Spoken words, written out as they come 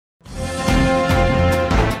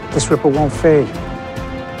This ripple won't fade.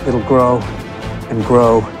 It'll grow and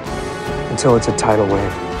grow until it's a tidal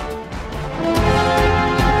wave.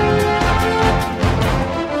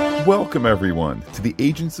 Welcome, everyone, to the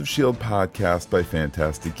Agents of S.H.I.E.L.D. podcast by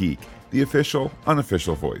Phantastic Geek, the official,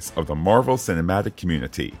 unofficial voice of the Marvel cinematic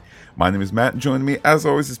community. My name is Matt, and joining me, as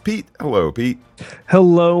always, is Pete. Hello, Pete.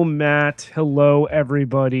 Hello, Matt. Hello,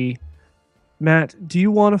 everybody. Matt, do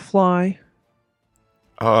you want to fly?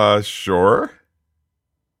 Sure.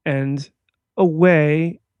 And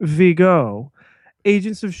away we go.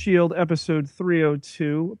 Agents of S.H.I.E.L.D. episode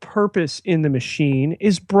 302, Purpose in the Machine,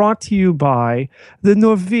 is brought to you by the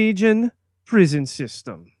Norwegian prison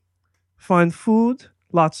system. Find food,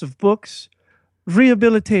 lots of books,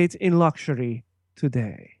 rehabilitate in luxury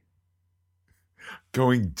today.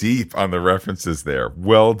 Going deep on the references there.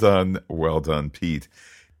 Well done, Pete.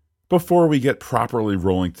 Before we get properly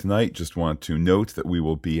rolling tonight, just want to note that we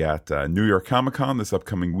will be at New York Comic Con this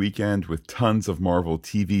upcoming weekend with tons of Marvel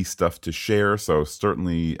TV stuff to share. So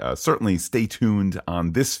certainly stay tuned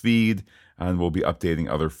on this feed, and we'll be updating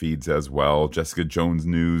other feeds as well. Jessica Jones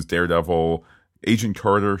news, Daredevil, Agent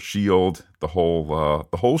Carter, S.H.I.E.L.D., the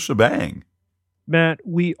whole shebang. Matt,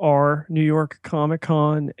 we are New York Comic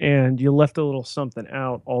Con, and you left a little something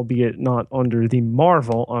out, albeit not under the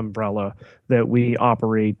Marvel umbrella that we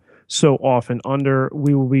operate so often under.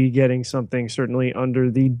 We will be getting something certainly under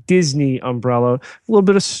the Disney umbrella, a little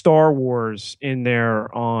bit of Star Wars in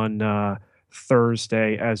there on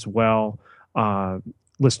Thursday as well.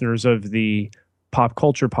 Listeners of the Pop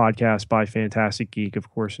Culture Podcast by Phantastic Geek, of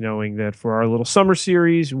course, knowing that for our little summer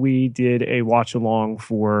series, we did a watch along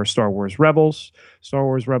for Star Wars Rebels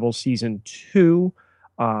Season 2.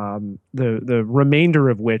 The remainder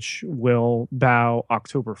of which will bow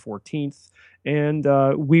October 14th. And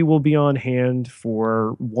we will be on hand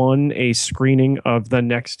for a screening of the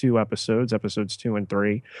next two episodes 2 and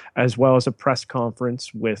 3, as well as a press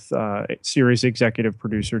conference with series executive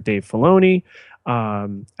producer Dave Filoni,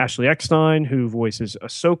 Ashley Eckstein, who voices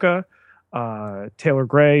Ahsoka, Taylor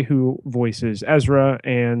Gray, who voices Ezra,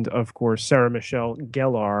 and of course Sarah Michelle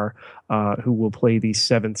Gellar, who will play the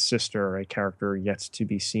Seventh Sister, a character yet to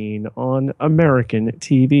be seen on American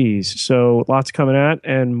TVs. So lots coming at,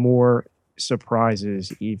 and more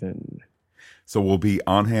surprises even. So we'll be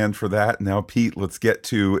on hand for that. Now, Pete, let's get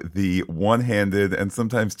to the one-handed and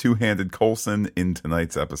sometimes two-handed Coulson in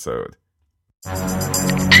tonight's episode.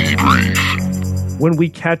 When we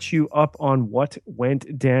catch you up on what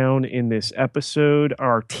went down in this episode,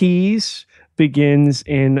 our tease begins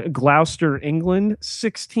in Gloucester, England,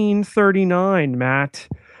 1639, Matt.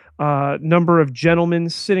 Number of gentlemen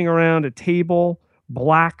sitting around a table,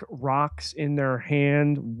 black rocks in their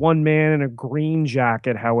hand. One man in a green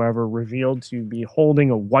jacket, however, revealed to be holding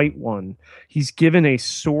a white one. He's given a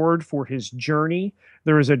sword for his journey.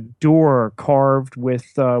 There is a door carved with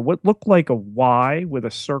what looked like a Y with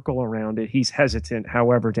a circle around it. He's hesitant,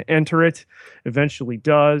 however, to enter it. Eventually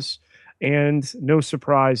does. And no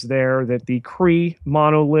surprise there that the Kree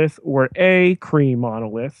monolith, or a Kree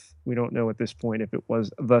monolith, we don't know at this point if it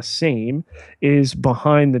was the same, is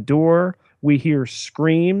behind the door. We hear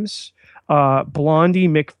screams. Blondie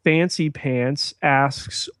McFancy Pants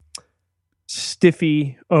asks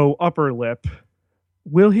Stiffy Upper Lip,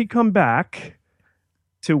 will he come back?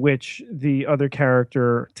 To which the other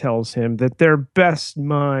character tells him that their best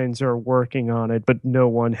minds are working on it, but no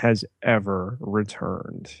one has ever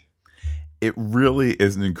returned. It really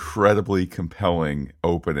is an incredibly compelling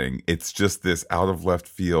opening. It's just this out of left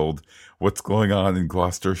field, what's going on in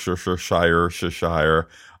Gloucestershire,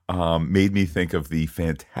 made me think of the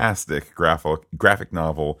fantastic graphic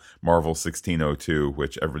novel Marvel 1602,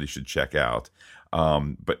 which everybody should check out.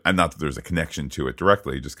 But and not that there's a connection to it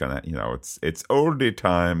directly, just kind of, it's older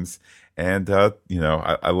times. And, I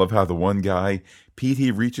love how the one guy, Pete,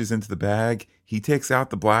 he reaches into the bag, he takes out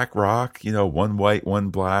the black rock, one white, one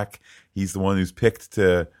black. He's the one who's picked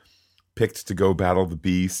to go battle the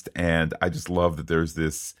beast. And I just love that there's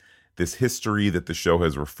this history that the show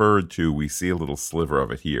has referred to. We see a little sliver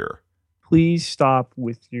of it here. Please stop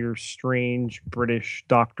with your strange British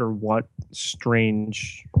Dr. What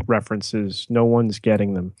strange references. No one's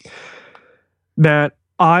getting them. Matt,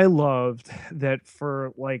 I loved that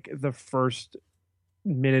for like the first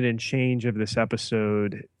minute and change of this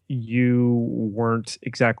episode, you weren't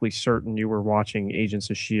exactly certain you were watching Agents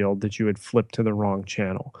of S.H.I.E.L.D., that you had flipped to the wrong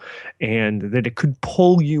channel, and that it could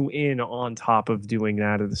pull you in on top of doing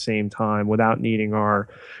that at the same time without needing our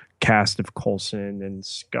cast of Coulson and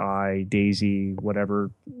Sky, Daisy, whatever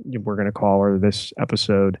we're going to call her this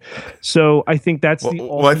episode. So I think that's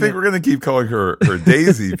well, I think we're going to keep calling her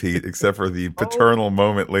Daisy, Pete, except for the paternal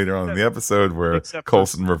moment later on in the episode where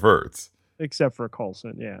Coulson reverts. Except for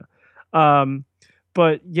Coulson, yeah.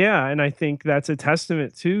 But yeah, and I think that's a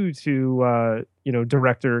testament too to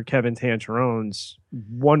director Kevin Tancharoen's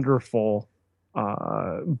wonderful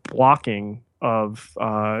blocking of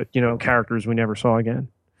characters we never saw again.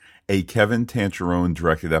 A Kevin Tancharoen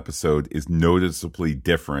directed episode is noticeably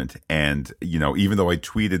different, and even though I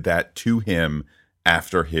tweeted that to him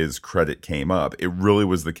after his credit came up, it really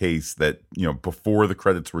was the case that before the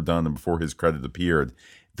credits were done and before his credit appeared,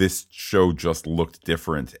 this show just looked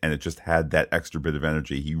different, and it just had that extra bit of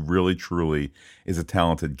energy. He really, truly is a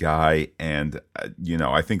talented guy, and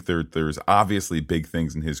I think there's obviously big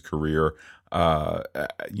things in his career.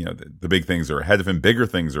 The big things are ahead of him, bigger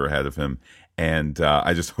things are ahead of him, and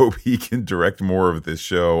I just hope he can direct more of this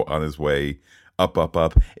show on his way up.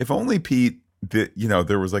 If only, Pete, that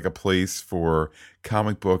there was like a place for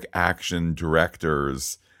comic book action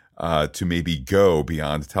directors to maybe go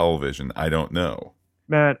beyond television. I don't know.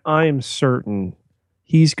 Matt, I am certain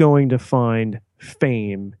he's going to find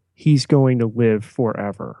fame. He's going to live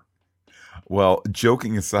forever. Well,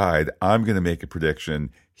 joking aside, I'm going to make a prediction.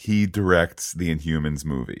 He directs the Inhumans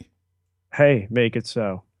movie. Hey, make it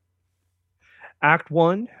so. Act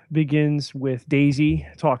 1 begins with Daisy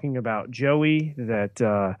talking about Joey,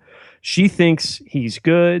 that she thinks he's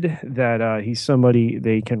good, that he's somebody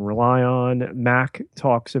they can rely on. Mac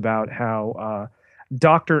talks about how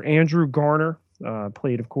Dr. Andrew Garner,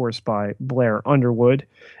 played, of course, by Blair Underwood,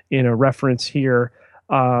 in a reference here,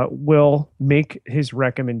 will make his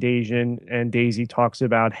recommendation, and Daisy talks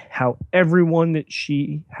about how everyone that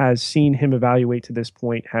she has seen him evaluate to this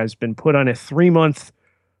point has been put on a 3-month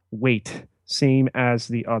wait, same as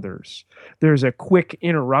the others. There's a quick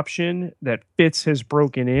interruption that Fitz has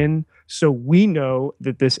broken in, so we know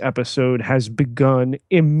that this episode has begun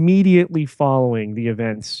immediately following the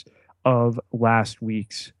events of last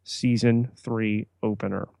week's season 3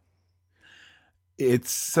 opener. It's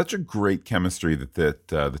such a great chemistry that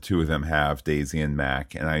the two of them have, Daisy and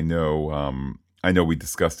Mac, and I know we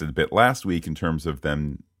discussed it a bit last week in terms of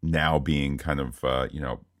them now being kind of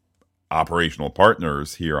operational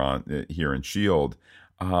partners here in S.H.I.E.L.D.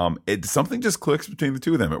 Something just clicks between the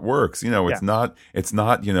two of them. It works. It's not,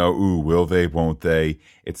 ooh, will they, won't they?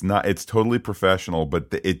 It's totally professional,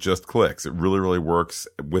 but it just clicks. It really, really works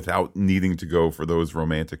without needing to go for those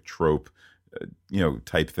romantic trope,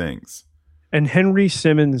 type things. And Henry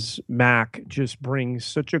Simmons Mac just brings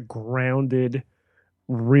such a grounded,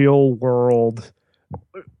 real world,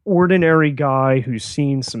 ordinary guy who's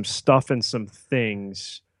seen some stuff and some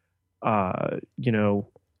things, everyman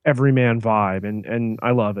vibe, and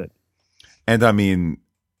I love it. And I mean,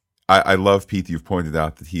 I love, Pete, you've pointed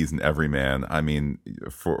out that he's an everyman. I mean,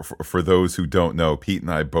 for those who don't know, Pete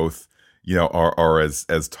and I both, are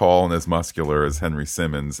as tall and as muscular as Henry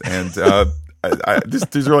Simmons, and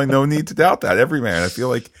there's really no need to doubt that. Everyman. I feel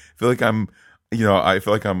like I'm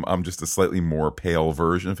just a slightly more pale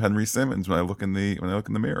version of Henry Simmons when I look in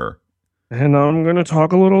the mirror. And I'm going to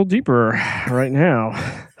talk a little deeper right now.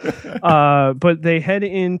 But they head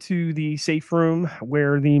into the safe room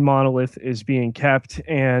where the monolith is being kept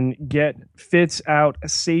and get Fitz out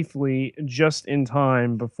safely just in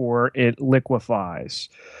time before it liquefies.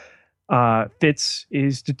 Fitz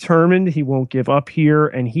is determined. He won't give up here,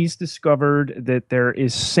 and he's discovered that there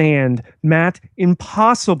is sand. Matt,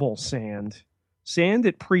 impossible sand. Sand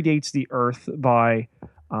that predates the Earth by...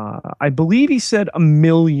 I believe he said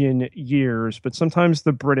 1,000,000 years, but sometimes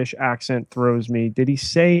the British accent throws me. Did he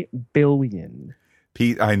say billion?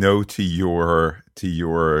 Pete, I know to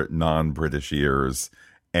your non-British ears,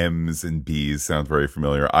 M's and B's sound very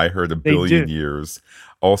familiar. I heard 1,000,000,000 years.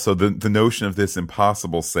 Also, the notion of this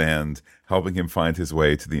impossible sand helping him find his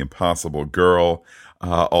way to the impossible girl.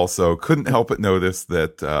 Also, couldn't help but notice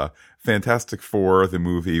that Fantastic Four, the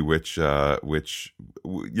movie, which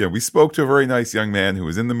we spoke to a very nice young man who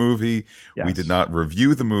was in the movie. Yes. We did not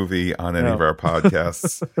review the movie on any of our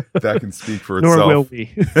podcasts. That can speak for itself. Nor will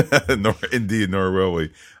we. Nor will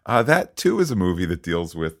we. That too is a movie that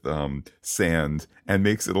deals with sand and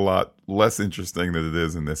makes it a lot less interesting than it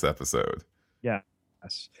is in this episode.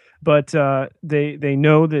 Yes, but they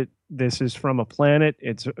know that this is from a planet.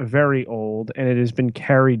 It's very old, and it has been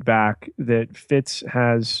carried back. That Fitz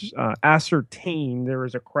has ascertained there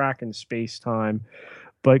is a crack in space-time,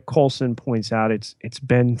 but Coulson points out it's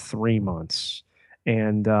been 3 months,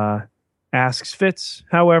 and asks Fitz,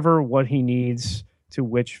 however, what he needs. To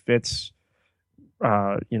which Fitz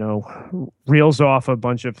reels off a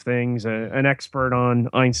bunch of things, an expert on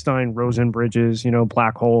Einstein, Rosen bridges,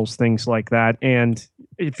 black holes, things like that. And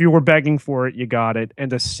if you were begging for it, you got it.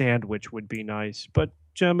 And a sandwich would be nice. But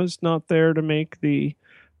Gemma's not there to make the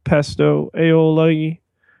pesto aioli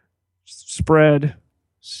spread.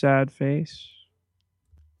 Sad face.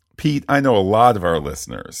 Pete, I know a lot of our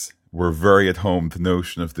listeners were very at home with the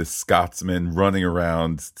notion of this Scotsman running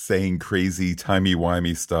around saying crazy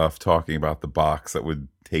timey-wimey stuff, talking about the box that would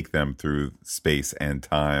take them through space and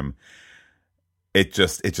time. It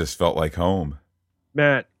just felt like home.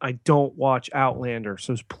 Matt, I don't watch Outlander,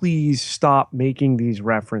 so please stop making these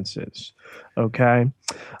references. Okay.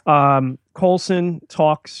 Coulson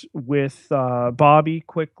talks with Bobby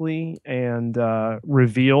quickly and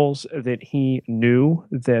reveals that he knew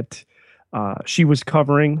that she was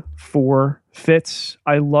covering for Fitz.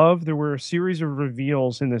 I love there were a series of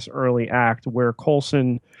reveals in this early act where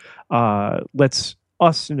Coulson lets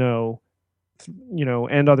us know,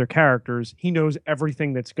 and other characters, he knows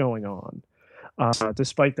everything that's going on.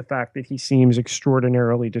 Despite the fact that he seems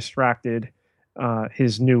extraordinarily distracted,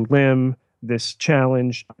 his new limb, this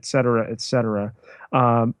challenge, etc., etc.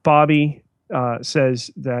 Bobby says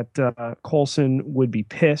that Coulson would be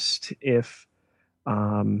pissed if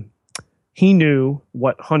he knew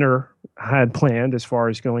what Hunter had planned as far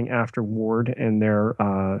as going after Ward and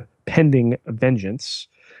their pending vengeance.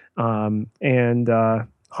 And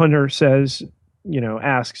Hunter says,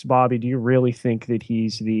 asks Bobby, do you really think that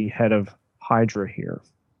he's the head of Hydra here?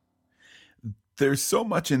 There's so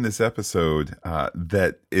much in this episode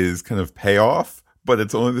that is kind of payoff, but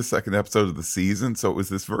it's only the second episode of the season. So it was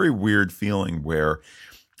this very weird feeling where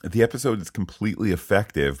the episode is completely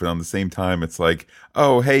effective, but on the same time, it's like,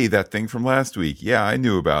 oh, hey, that thing from last week. Yeah, I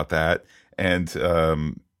knew about that. And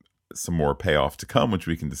some more payoff to come, which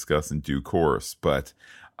we can discuss in due course. But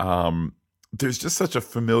there's just such a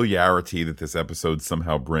familiarity that this episode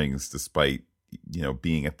somehow brings, despite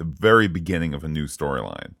being at the very beginning of a new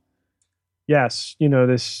storyline. Yes,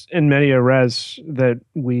 this in media res that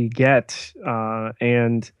we get.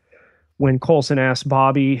 And when Coulson asks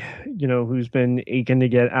Bobby, who's been aching to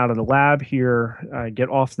get out of the lab here, get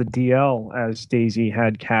off the DL as Daisy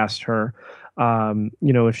had cast her,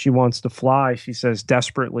 if she wants to fly, she says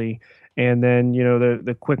desperately. And then,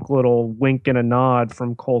 the quick little wink and a nod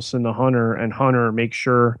from Coulson to Hunter, and Hunter makes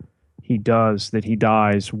sure he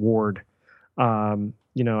dies, Ward.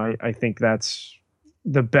 I think that's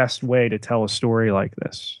the best way to tell a story like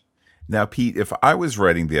this. Now, Pete, if I was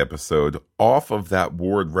writing the episode off of that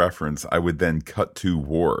Ward reference, I would then cut to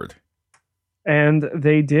Ward. And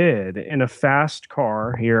they did in a fast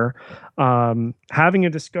car here, having a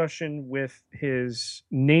discussion with his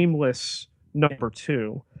nameless number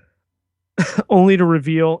two, only to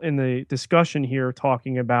reveal in the discussion here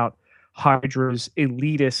talking about Hydra's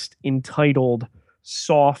elitist, entitled,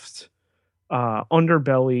 soft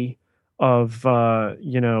underbelly of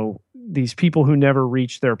these people who never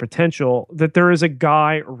reach their potential, that there is a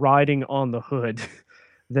guy riding on the hood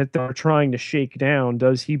that they're trying to shake down.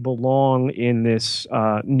 Does he belong in this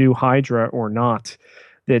new Hydra or not?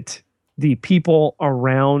 That the people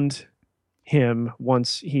around him,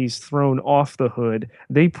 once he's thrown off the hood,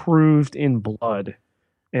 they proved in blood,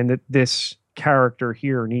 and that this character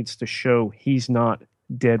here needs to show he's not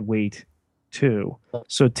dead weight too.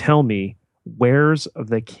 So tell me, where's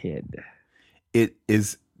the kid? It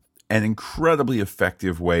is an incredibly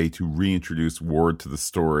effective way to reintroduce Ward to the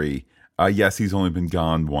story. Yes, he's only been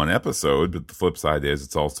gone one episode, but the flip side is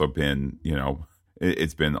it's also been,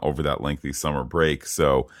 it's been over that lengthy summer break.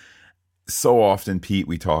 So often, Pete,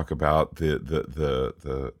 we talk about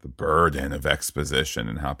the burden of exposition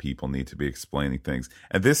and how people need to be explaining things.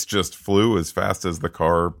 And this just flew as fast as the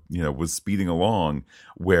car, was speeding along,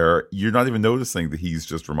 where you're not even noticing that he's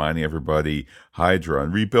just reminding everybody Hydra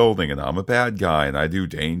and rebuilding, and I'm a bad guy and I do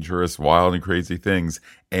dangerous, wild, and crazy things,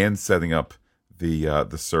 and setting up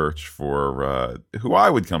the search for who I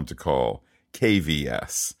would come to call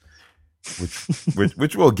KVS.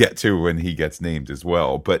 which we'll get to when he gets named as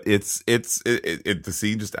well. But the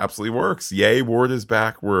scene just absolutely works. Yay, Ward is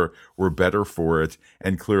back. We're better for it.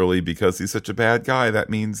 And clearly, because he's such a bad guy, that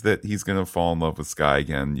means that he's going to fall in love with Skye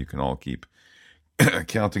again. You can all keep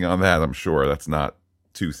counting on that, I'm sure. That's not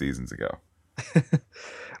 2 seasons ago.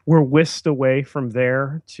 We're whisked away from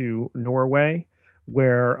there to Norway,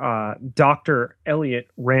 where Dr. Elliot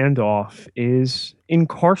Randolph is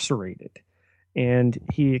incarcerated. And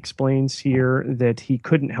he explains here that he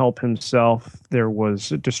couldn't help himself. There was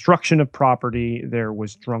destruction of property. There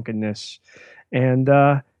was drunkenness. And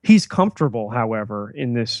He's comfortable, however,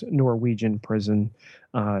 in this Norwegian prison.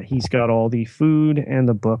 He's got all the food and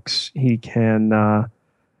the books he can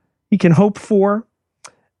hope for,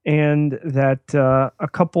 and that a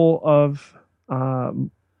couple of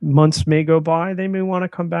months may go by. They may want to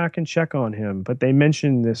come back and check on him, but they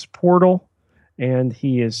mention this portal, and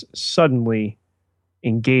he is suddenly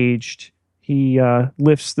engaged. He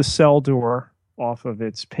lifts the cell door off of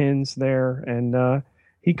its pins there, and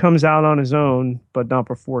he comes out on his own, but not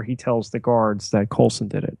before he tells the guards that Coulson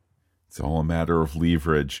did it. It's all a matter of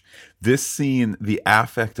leverage. This scene, the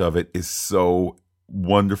affect of it is so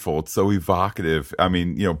wonderful. It's so evocative. I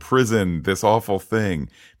mean, prison, this awful thing.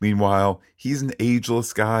 Meanwhile, he's an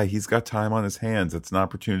ageless guy. He's got time on his hands. It's an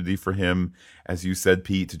opportunity for him, as you said,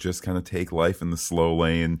 Pete, to just kind of take life in the slow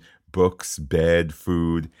lane, books, bed,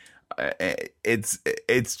 food.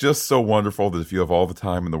 It's just so wonderful that if you have all the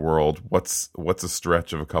time in the world, what's a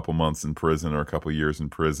stretch of a couple months in prison or a couple years in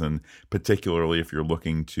prison, particularly if you're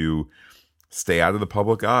looking to stay out of the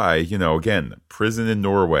public eye. Again, prison in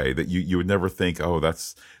Norway, that you would never think, oh,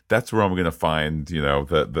 that's where I'm going to find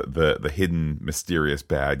the hidden mysterious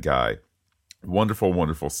bad guy. Wonderful,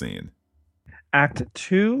 wonderful scene. Act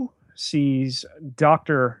 2 sees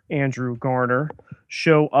Dr. Andrew Garner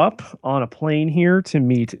show up on a plane here to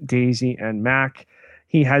meet Daisy and Mac.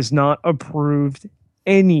 He has not approved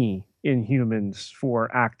any Inhumans for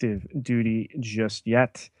active duty just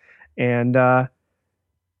yet. And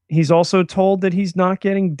he's also told that he's not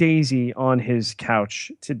getting Daisy on his couch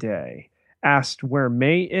today. Asked where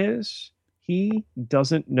May is, he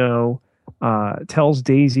doesn't know. Tells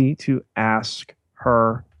Daisy to ask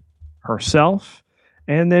her herself.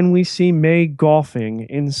 And then we see May golfing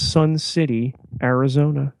in Sun City,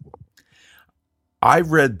 Arizona. I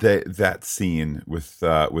read that scene with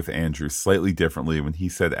Andrew slightly differently. When he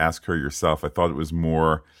said, ask her yourself, I thought it was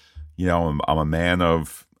more, I'm a man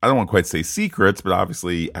of, I don't want to quite say secrets, but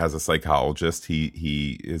obviously as a psychologist,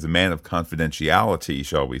 he is a man of confidentiality,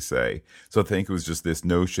 shall we say. So I think it was just this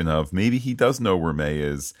notion of maybe he does know where May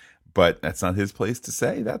is, but that's not his place to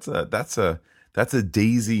say. That's a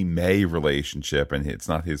Daisy May relationship, and it's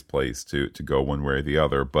not his place to go one way or the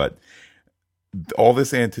other. But all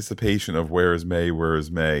this anticipation of where is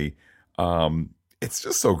May, it's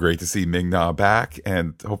just so great to see Ming Na back,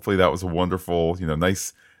 and hopefully that was a wonderful,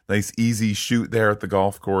 nice easy shoot there at the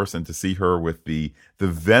golf course, and to see her with the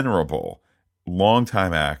venerable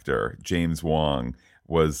longtime actor James Wong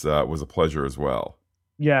was a pleasure as well.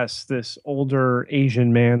 Yes, this older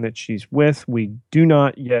Asian man that she's with, we do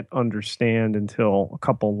not yet understand until a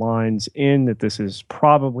couple lines in that this is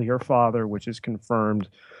probably her father, which is confirmed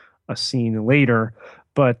a scene later,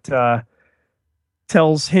 but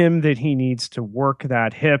tells him that he needs to work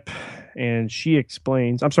that hip. And he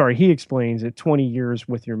explains that 20 years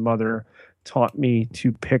with your mother taught me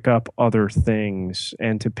to pick up other things,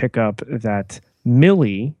 and to pick up that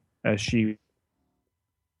Millie, as she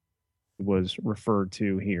was referred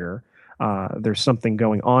to here. There's something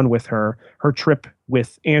going on with her. Her trip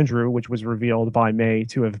with Andrew, which was revealed by May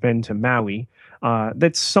to have been to Maui,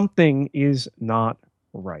 that something is not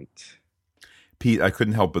right. Pete, I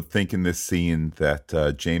couldn't help but think in this scene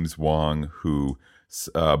that James Wong, who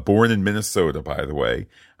born in Minnesota, by the way,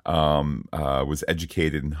 was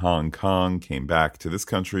educated in Hong Kong, came back to this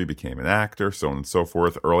country, became an actor, so on and so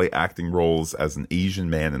forth. Early acting roles as an Asian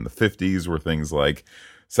man in the 50s were things like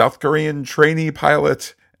South Korean trainee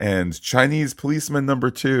pilot and Chinese policeman number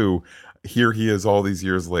 2. Here he is all these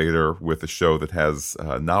years later with a show that has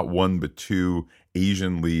not one but 2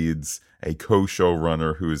 Asian leads, a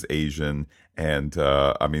co-showrunner who is Asian, and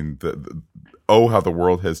how the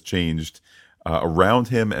world has changed around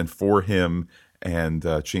him and for him, and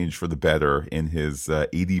changed for the better in his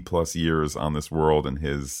 80 plus years on this world, and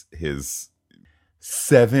his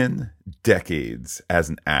 7 decades as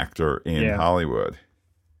an actor in Hollywood.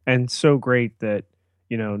 And so great that,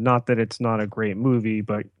 not that it's not a great movie,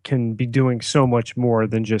 but can be doing so much more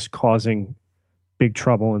than just causing big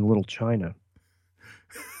trouble in Little China.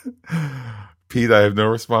 Pete, I have no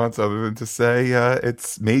response other than to say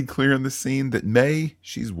it's made clear in the scene that May,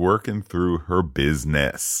 she's working through her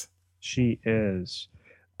business. She is.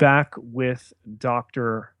 Back with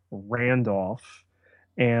Dr. Randolph,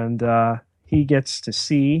 and he gets to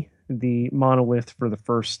see the monolith for the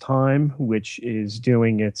first time, which is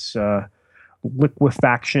doing its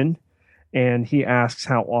liquefaction. And he asks,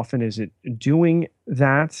 how often is it doing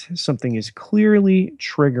that? Something is clearly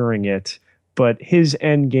triggering it, but his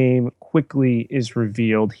end game quickly is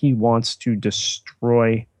revealed. He wants to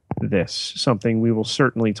destroy this, something we will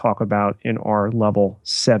certainly talk about in our level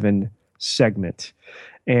 7 segment.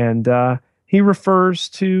 And he refers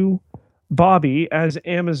to Bobby as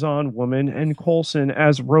Amazon woman and Coulson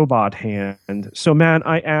as robot hand. So, man,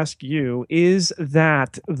 I ask you, is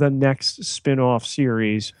that the next spin-off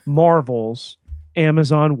series, Marvel's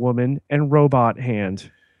Amazon woman and robot hand?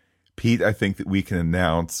 Pete, I think that we can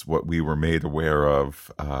announce what we were made aware of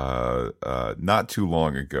not too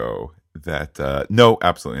long ago. That no,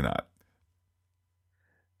 absolutely not.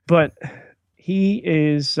 But he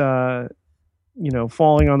is,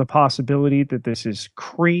 falling on the possibility that this is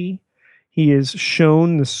Kree. He is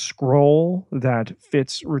shown the scroll that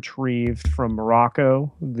Fitz retrieved from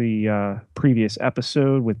Morocco, the previous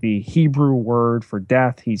episode, with the Hebrew word for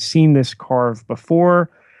death. He's seen this carved before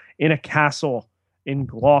in a castle in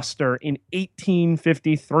Gloucester in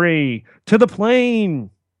 1853. To the plain!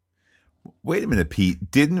 Wait a minute,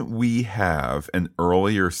 Pete. Didn't we have an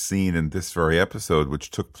earlier scene in this very episode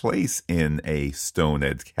which took place in a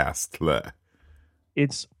Stoned castle?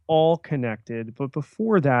 It's all connected. But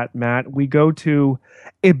before that, Matt, we go to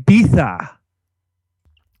Ibiza.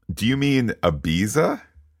 Do you mean Ibiza?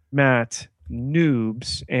 Matt,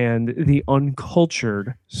 noobs and the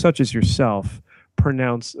uncultured, such as yourself,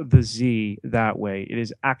 pronounce the Z that way. It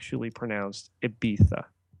is actually pronounced Ibiza.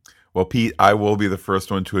 Well, Pete, I will be the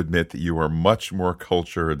first one to admit that you are much more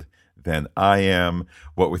cultured than I am.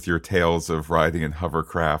 What with your tales of riding in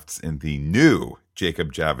hovercrafts in the new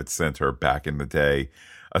Jacob Javits Center back in the day,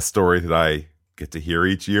 a story that I get to hear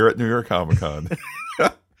each year at New York Comic Con.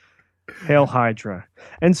 Hail Hydra.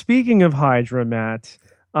 And speaking of Hydra, Matt,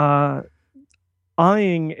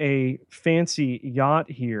 eyeing a fancy yacht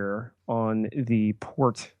here on the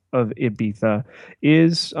port of Ibiza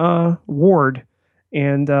is Ward,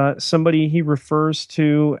 and somebody he refers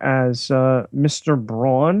to as Mr.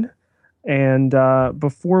 Braun. And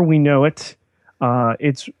before we know it,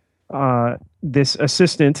 it's this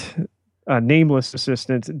assistant, nameless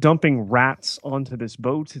assistant, dumping rats onto this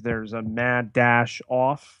boat. There's a mad dash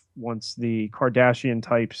off once the Kardashian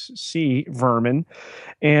types see vermin.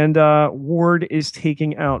 And Ward is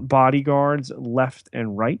taking out bodyguards left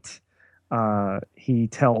and right. He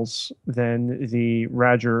tells then the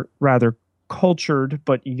rather cultured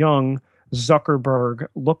but young Zuckerberg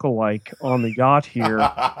lookalike on the yacht here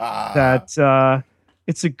that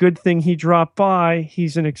it's a good thing he dropped by.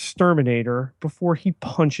 He's an exterminator, before he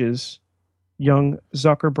punches young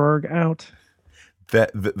Zuckerberg out.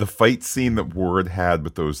 That the fight scene that Ward had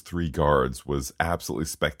with those three guards was absolutely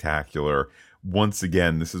spectacular. Once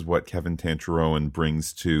again, this is what Kevin Tancharoen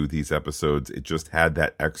brings to these episodes. It just had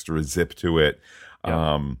that extra zip to it.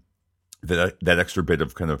 Yeah. That extra bit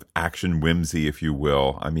of kind of action whimsy, if you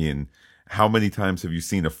will. I mean, how many times have you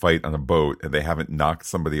seen a fight on a boat and they haven't knocked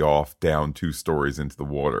somebody off down 2 stories into the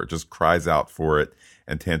water? It just cries out for it,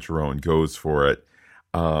 and Tancharoen goes for it.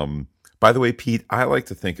 By the way, Pete, I like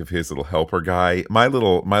to think of his little helper guy. My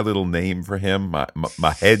little name for him, my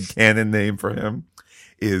headcanon name for him,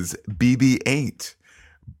 is BB Ain't.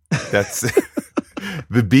 That's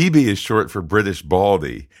the BB is short for British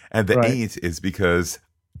Baldy, and the Ain't is because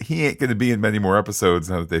he ain't going to be in many more episodes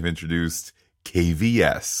now that they've introduced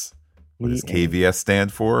KVS. What does KVS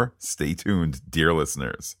stand for? Stay tuned, dear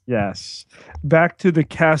listeners. Yes. Back to the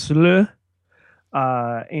castle,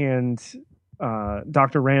 and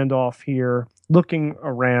Dr. Randolph here, looking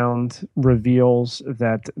around, reveals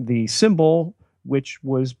that the symbol, which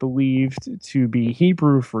was believed to be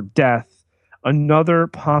Hebrew for death, another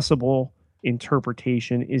possible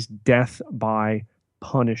interpretation is death by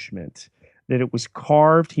punishment. That it was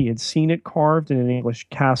carved. He had seen it carved in an English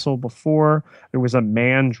castle before. There was a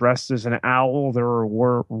man dressed as an owl. There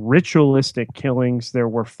were ritualistic killings. There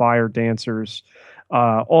were fire dancers,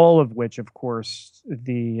 all of which, of course,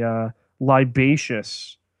 the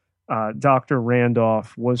libacious Dr.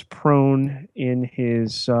 Randolph was prone in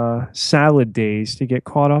his salad days to get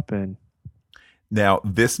caught up in. Now,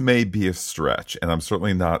 this may be a stretch, and I'm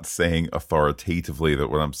certainly not saying authoritatively that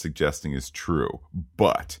what I'm suggesting is true,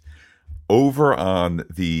 but over on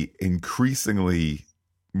the increasingly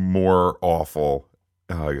more awful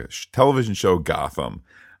television show Gotham,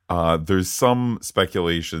 there's some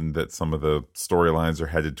speculation that some of the storylines are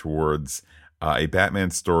headed towards a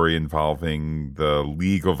Batman story involving the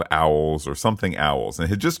League of Owls or something owls. And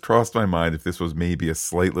it had just crossed my mind if this was maybe a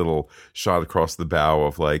slight little shot across the bow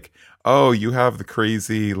of like, oh, you have the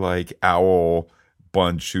crazy like owl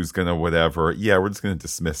bunch who's gonna whatever. Yeah, we're just gonna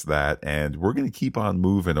dismiss that and we're gonna keep on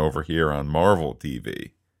moving over here on Marvel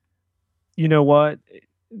TV. You know what?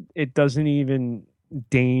 It doesn't even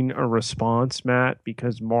deign a response, Matt,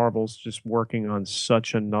 because Marvel's just working on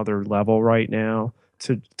such another level right now.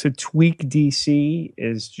 To tweak DC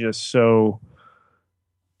is just so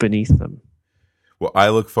beneath them. Well, I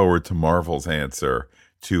look forward to Marvel's answer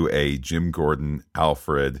to a Jim Gordon,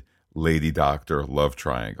 Alfred, Lady Doctor love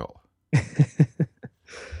triangle.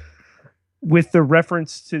 With the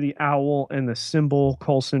reference to the owl and the symbol,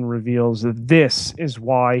 Coulson reveals that this is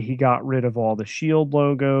why he got rid of all the Shield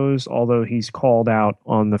logos, although he's called out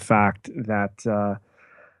on the fact that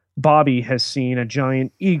Bobby has seen a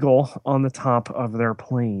giant eagle on the top of their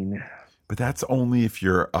plane. But that's only if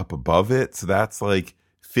you're up above it. So that's like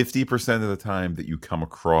 50% of the time that you come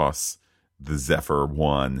across the Zephyr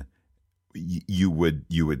 1, you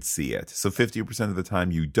would see it. So 50% of the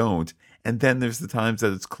time you don't. And then there's the times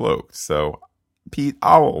that it's cloaked. So, Pete,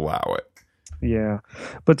 I'll allow it. Yeah.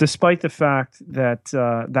 But despite the fact that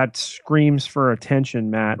that screams for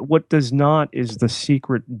attention, Matt, what does not is the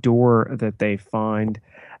secret door that they find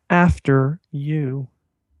after you.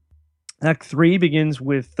 Act 3 begins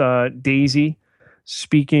with Daisy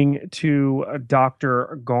speaking to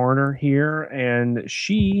Dr. Garner here, and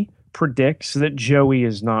she predicts that Joey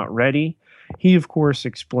is not ready. He, of course,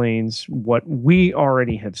 explains what we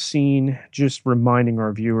already have seen, just reminding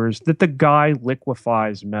our viewers that the guy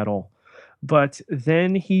liquefies metal. But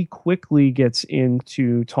then he quickly gets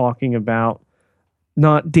into talking about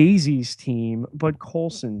not Daisy's team, but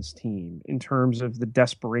Coulson's team in terms of the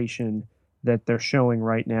desperation that they're showing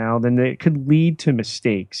right now. Then it could lead to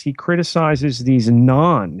mistakes. He criticizes these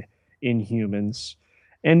non-Inhumans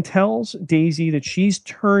and tells Daisy that she's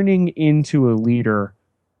turning into a leader.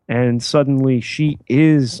 And suddenly she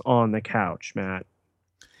is on the couch, Matt.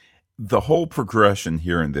 The whole progression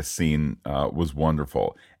here in this scene was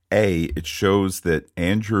wonderful. It shows that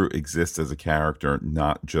Andrew exists as a character,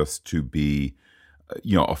 not just to be,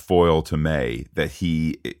 a foil to May. That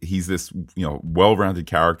he's this, well-rounded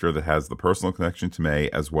character that has the personal connection to May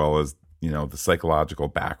as well as, the psychological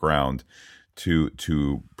background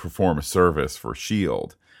to perform a service for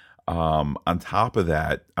S.H.I.E.L.D. On top of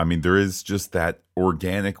that, there is just that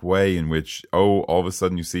organic way in which, all of a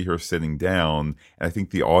sudden you see her sitting down. And I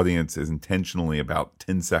think the audience is intentionally about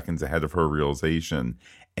 10 seconds ahead of her realization.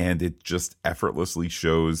 And it just effortlessly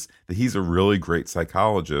shows that he's a really great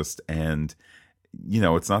psychologist. And,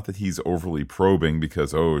 it's not that he's overly probing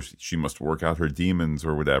because, she must work out her demons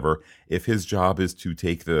or whatever. If his job is to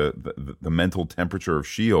take the mental temperature of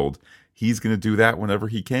S.H.I.E.L.D., he's going to do that whenever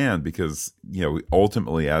he can because,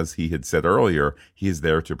 ultimately, as he had said earlier, he is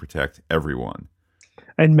there to protect everyone.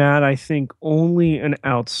 And Matt, I think only an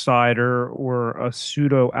outsider or a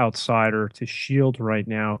pseudo outsider to S.H.I.E.L.D. right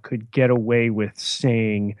now could get away with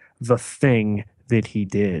saying the thing that he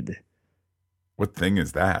did. What thing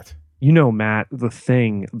is that? Matt, the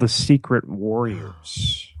thing, the Secret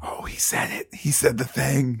Warriors. Oh, he said it. He said the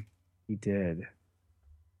thing. He did.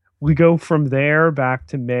 We go from there back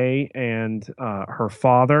to May and her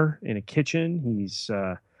father in a kitchen. He's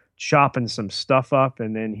chopping some stuff up,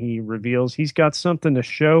 and then he reveals he's got something to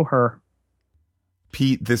show her.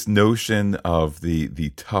 Pete, this notion of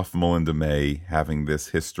the tough Melinda May having this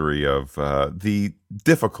history of the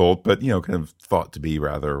difficult, but kind of thought to be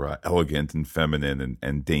rather elegant and feminine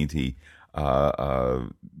and dainty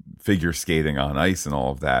figure skating on ice and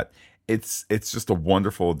all of that. It's just a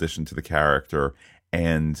wonderful addition to the character,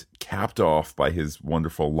 and capped off by his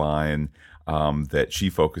wonderful line that she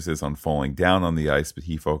focuses on falling down on the ice, but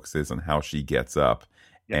he focuses on how she gets up.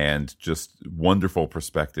 And just wonderful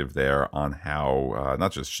perspective there on how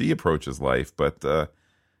not just she approaches life, but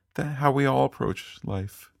how we all approach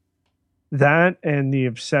life. That and the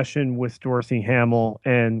obsession with Dorothy Hamill.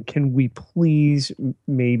 And can we please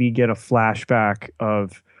maybe get a flashback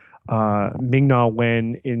of Ming-Na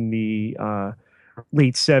Wen in the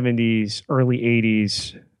late 70s, early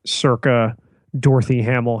 80s, circa Dorothy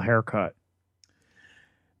Hamill haircut?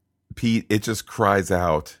 Pete, it just cries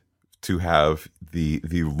out to have the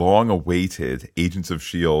long-awaited Agents of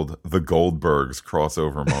S.H.I.E.L.D., the Goldbergs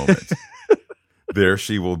crossover moment. There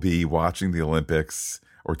she will be watching the Olympics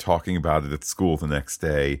or talking about it at school the next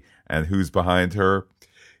day. And who's behind her?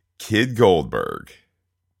 Kid Goldberg.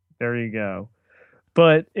 There you go.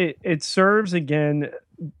 But it serves, again,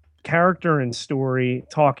 character and story,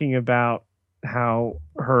 talking about how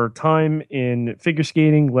her time in figure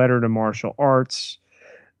skating led her to martial arts.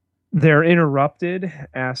 They're interrupted,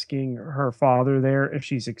 asking her father there if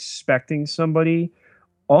she's expecting somebody.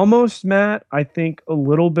 Almost, Matt, I think a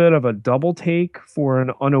little bit of a double take for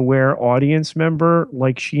an unaware audience member,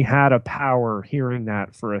 like she had a power hearing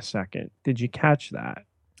that for a second. Did you catch that?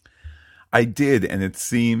 I did, and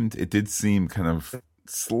it did seem kind of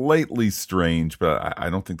slightly strange, but I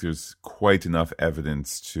don't think there's quite enough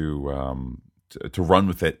evidence to run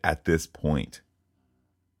with it at this point.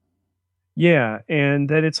 Yeah, and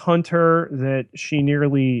that it's Hunter, that she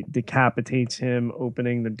nearly decapitates him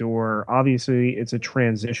opening the door. Obviously, it's a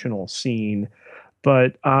transitional scene,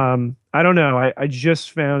 but I don't know. I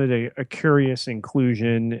just found it a curious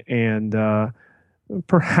inclusion, and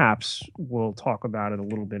perhaps we'll talk about it a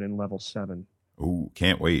little bit in level 7. Ooh,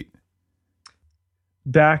 can't wait.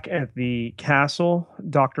 Back at the castle,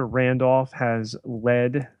 Dr. Randolph has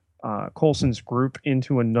led Coulson's group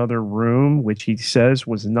into another room, which he says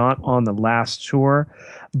was not on the last tour.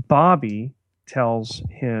 Bobby tells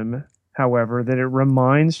him, however, that it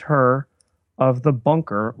reminds her of the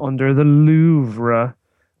bunker under the Louvre,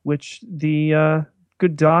 which the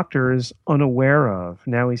good doctor is unaware of.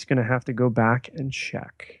 Now he's going to have to go back and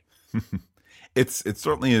check. It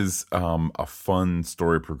certainly is a fun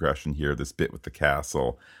story progression here. This bit with the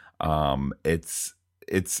castle, it's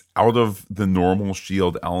out of the normal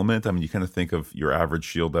Shield element. I mean, you kind of think of your average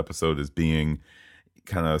Shield episode as being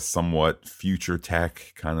kind of somewhat future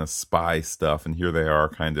tech, kind of spy stuff, and here they are,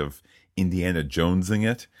 kind of Indiana Jonesing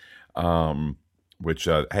it. Which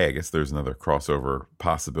hey, I guess there's another crossover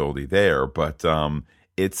possibility there, but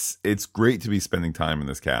it's great to be spending time in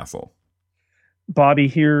this castle. Bobby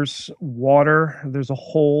hears water. There's a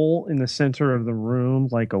hole in the center of the room,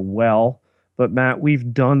 like a well. But Matt,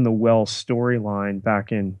 we've done the well storyline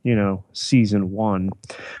back in, season 1.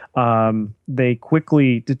 They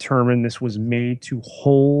quickly determined this was made to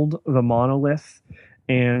hold the monolith.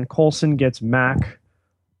 And Coulson gets Mac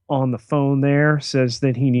on the phone there, says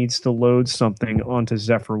that he needs to load something onto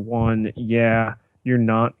Zephyr 1. Yeah, you're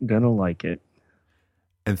not going to like it.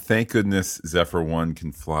 And thank goodness Zephyr 1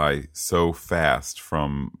 can fly so fast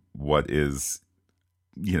from what is,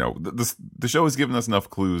 the show has given us enough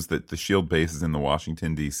clues that the Shield base is in the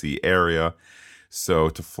Washington, D.C. area. So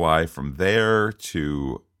to fly from there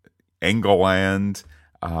to Engeland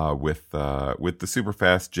with the super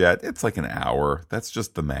fast jet, it's like an hour. That's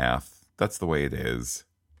just the math. That's the way it is.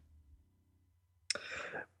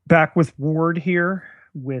 Back with Ward here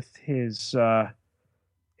with his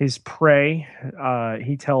prey.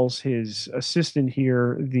 He tells his assistant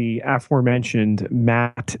here, the aforementioned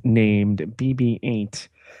Matt named BB-8,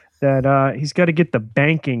 that he's got to get the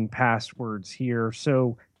banking passwords here.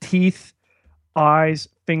 So teeth, eyes,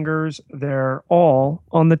 fingers, they're all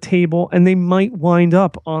on the table, and they might wind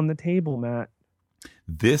up on the table, Matt.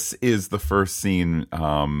 This is the first scene,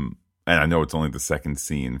 and I know it's only the second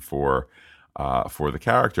scene for the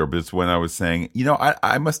character, but it's when I was saying,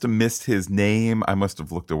 I must have missed his name. I must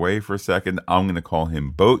have looked away for a second. I'm going to call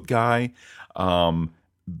him Boat Guy.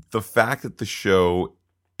 The fact that the show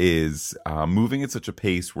is moving at such a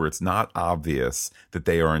pace where it's not obvious that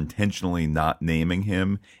they are intentionally not naming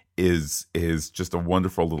him is just a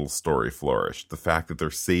wonderful little story flourish. The fact that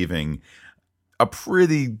they're saving a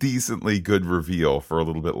pretty decently good reveal for a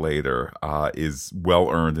little bit later is well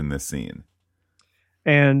earned in this scene.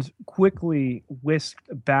 And quickly whisked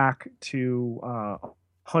back to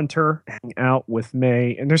Hunter, hang out with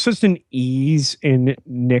May. And there's just an ease in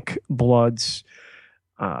Nick Blood's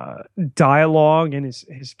dialogue and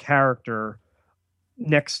his character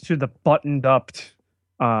next to the buttoned up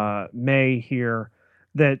May here,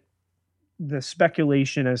 that the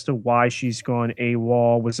speculation as to why she's gone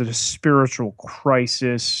AWOL was it a spiritual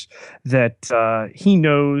crisis, that he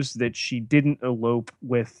knows that she didn't elope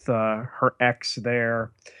with her ex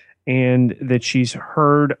there, and that she's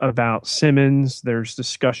heard about Simmons. There's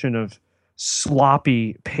discussion of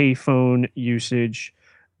sloppy payphone usage,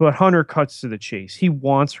 but Hunter cuts to the chase. He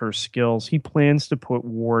wants her skills. He plans to put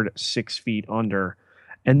Ward 6 feet under.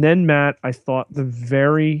 And then, Matt, I thought the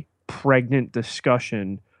very pregnant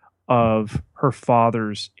discussion of her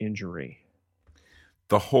father's injury.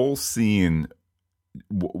 The whole scene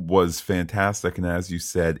was fantastic, and as you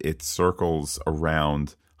said, it circles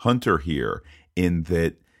around Hunter here in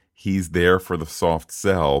that he's there for the soft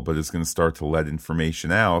sell, but is going to start to let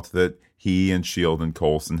information out that he and Shield and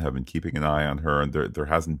Coulson have been keeping an eye on her, and there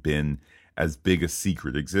hasn't been as big a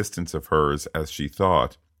secret existence of hers as she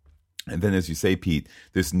thought. And then, as you say, Pete,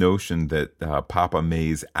 this notion that Papa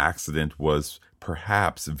May's accident was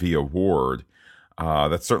perhaps via Ward,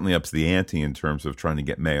 that certainly ups the ante in terms of trying to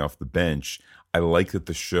get May off the bench. I like that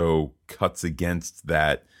the show cuts against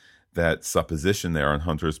that supposition there on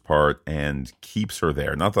Hunter's part and keeps her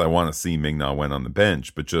there. Not that I want to see Ming-Na Wen on the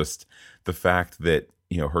bench, but just the fact that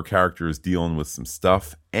her character is dealing with some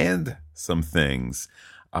stuff and some things.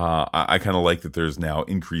 I kind of like that there's now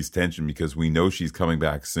increased tension because we know she's coming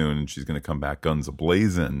back soon and she's going to come back guns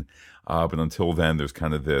a-blazing. But until then, there's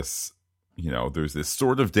kind of this, there's this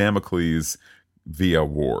sort of Damocles via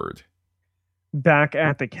Ward. Back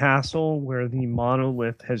at the castle, where the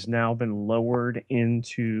monolith has now been lowered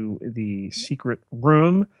into the secret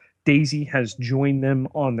room, Daisy has joined them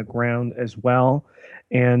on the ground as well,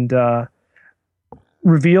 and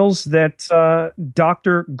reveals that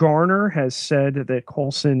Dr. Garner has said that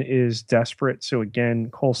Coulson is desperate. So, again,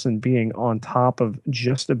 Coulson being on top of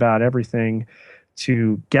just about everything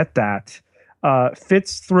to get that.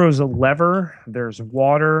 Fitz throws a lever. There's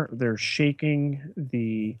water. They're shaking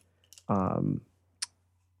the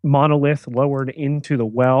monolith lowered into the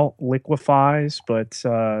well, liquefies, but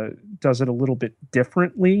does it a little bit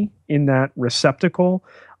differently in that receptacle.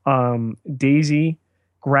 Daisy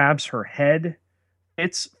grabs her head.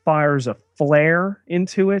 Fitz fires a flare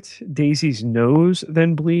into it. Daisy's nose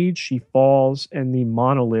then bleeds. She falls, and the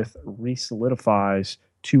monolith resolidifies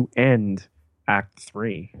to end Act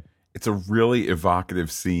 3. It's a really evocative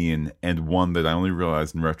scene, and one that I only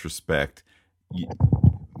realized in retrospect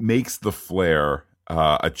makes the flare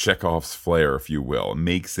a Chekhov's flare, if you will. It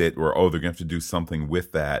makes it where, they're going to have to do something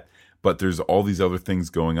with that. But there's all these other things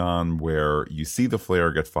going on where you see the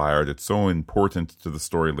flare get fired. It's so important to the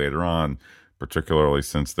story later on, particularly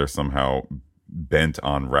since they're somehow bent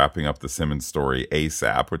on wrapping up the Simmons story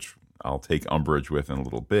ASAP, which I'll take umbrage with in a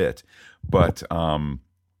little bit. But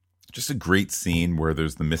just a great scene where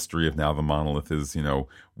there's the mystery of now the monolith is,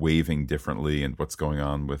 waving differently and what's going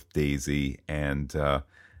on with Daisy. And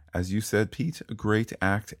as you said, Pete, a great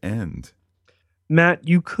act end. Matt,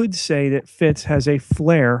 you could say that Fitz has a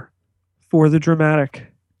flair for the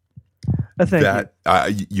dramatic. Thank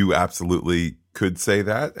you. You absolutely could say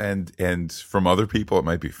that, and from other people, it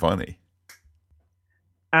might be funny.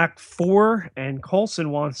 Act 4, and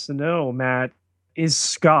Coulson wants to know, Matt, is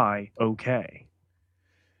Skye okay?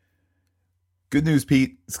 Good news,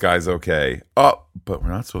 Pete. Skye's okay. Oh, but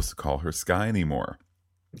we're not supposed to call her Skye anymore.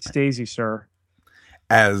 It's Daisy, sir.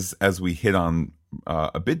 As we hit on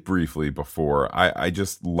a bit briefly before, I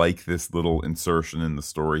just like this little insertion in the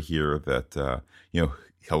story here that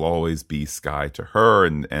he'll always be Skye to her,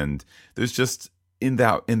 and there's just in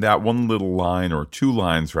that one little line, or two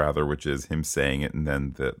lines rather, which is him saying it and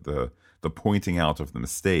then the pointing out of the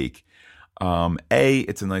mistake.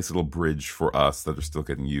 It's a nice little bridge for us that are still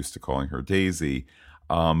getting used to calling her Daisy.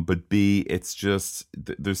 But B, it's just,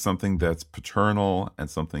 there's something that's paternal and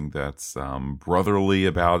something that's brotherly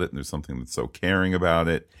about it, and there's something that's so caring about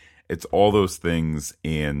it. It's all those things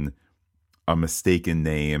in a mistaken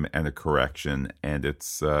name and a correction, and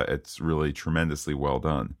it's really tremendously well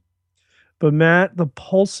done. But Matt, the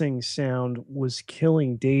pulsing sound was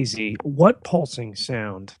killing Daisy. What pulsing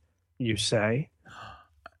sound, you say?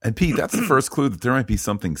 And Pete, that's the first clue that there might be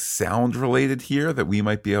something sound related here that we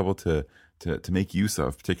might be able to make use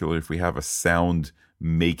of, particularly if we have a sound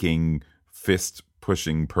making, fist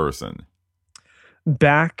pushing person.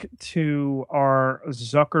 Back to our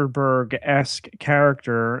Zuckerberg-esque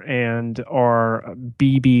character and our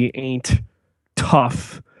BB ain't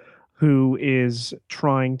tough, who is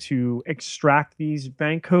trying to extract these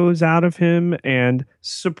bank codes out of him, and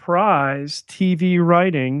surprise TV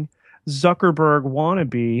writing, Zuckerberg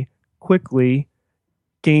wannabe quickly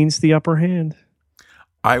gains the upper hand.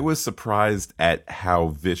 I was surprised at how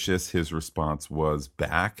vicious his response was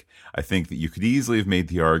back. I think that you could easily have made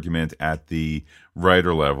the argument at the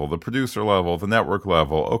writer level, the producer level, the network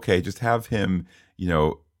level. Okay, just have him,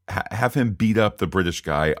 have him beat up the British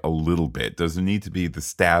guy a little bit. Doesn't need to be the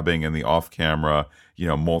stabbing and the off-camera,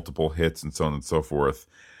 multiple hits and so on and so forth.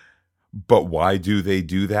 But why do they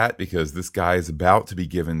do that? Because this guy is about to be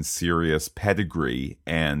given serious pedigree,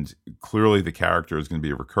 and clearly the character is going to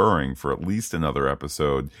be recurring for at least another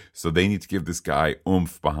episode. So they need to give this guy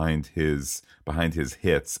oomph behind his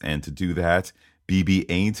hits, and to do that, BB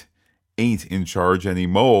ain't in charge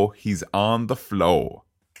anymore. He's on the floor.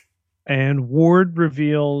 And Ward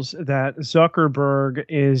reveals that Zuckerberg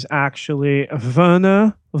is actually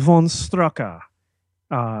Werner von Strucker,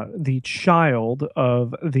 the child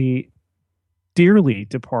of the dearly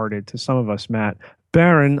departed, to some of us, Matt,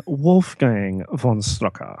 Baron Wolfgang von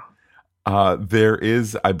Strucker. There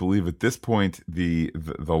is, I believe, at this point, the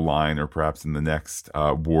line, or perhaps in the next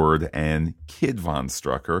word, and Kid von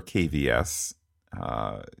Strucker, KVS,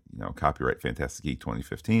 copyright Fantastic Geek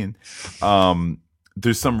 2015.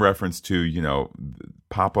 There's some reference to,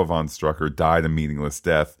 Papa von Strucker died a meaningless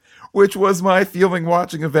death, which was my feeling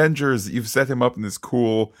watching Avengers. You've set him up in this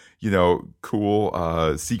cool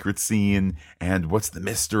secret scene, and what's the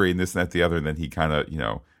mystery, and this and that, the other, and then he kind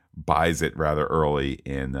of, buys it rather early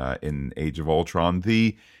in Age of Ultron,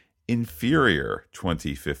 the inferior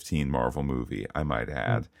 2015 Marvel movie, I might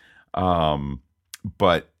add.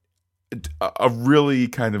 But a really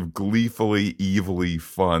kind of gleefully, evilly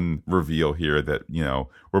fun reveal here that,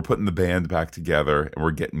 we're putting the band back together and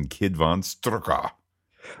we're getting Kid Von Strucker.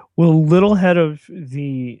 Well, a little ahead of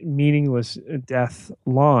the meaningless death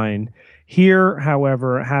line. Here,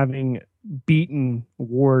 however, having beaten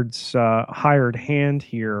Ward's hired hand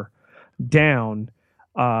here down,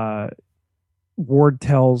 Ward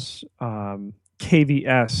tells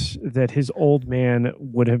KVS that his old man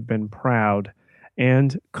would have been proud.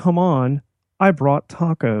 And come on, I brought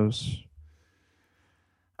tacos.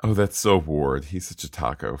 Oh, that's so Ward. He's such a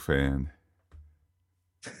taco fan.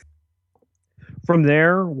 From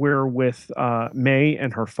there, we're with May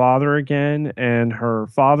and her father again, and her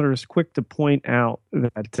father is quick to point out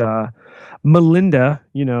that Melinda,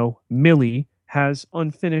 Millie, has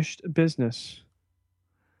unfinished business.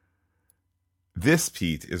 This,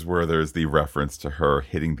 Pete, is where there's the reference to her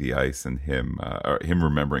hitting the ice and him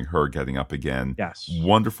remembering her getting up again. Yes.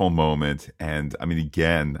 Wonderful moment. And I mean,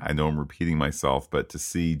 again, I know I'm repeating myself, but to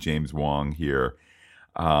see James Wong here,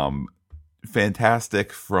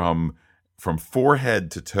 fantastic from forehead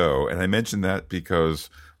to toe. And I mention that because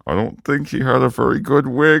I don't think he had a very good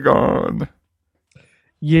wig on.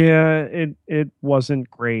 Yeah, it wasn't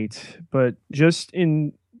great, but just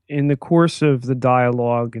in the course of the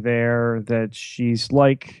dialogue there, that she's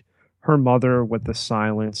like her mother with the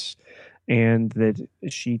silence, and that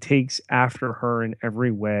she takes after her in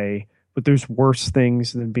every way, but there's worse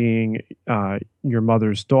things than being your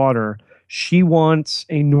mother's daughter. She wants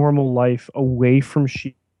a normal life away from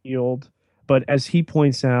Shield. But as he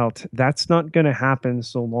points out, that's not going to happen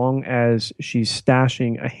so long as she's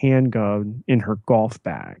stashing a handgun in her golf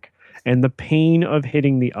bag. And the pain of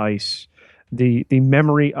hitting the ice, the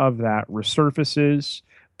memory of that resurfaces.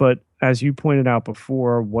 But as you pointed out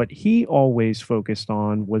before, what he always focused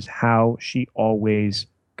on was how she always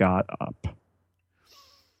got up.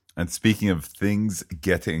 And speaking of things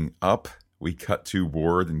getting up, we cut to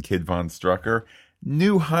Ward and Kid Von Strucker.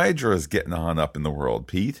 New Hydra's getting on up in the world,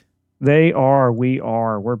 Pete. They are. We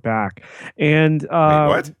are. We're back. And Wait,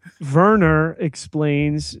 what? Werner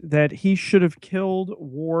explains that he should have killed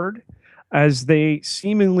Ward, as they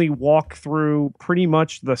seemingly walk through pretty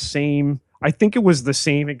much the same. I think it was the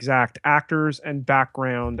same exact actors and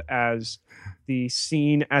background as the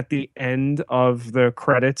scene at the end of the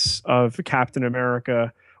credits of Captain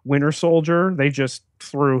America Winter Soldier. They just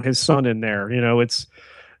threw his son in there. It's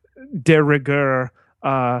de rigueur,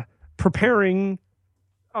 preparing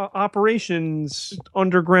operations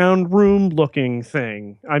underground room looking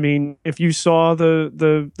thing. I mean, if you saw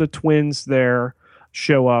the twins there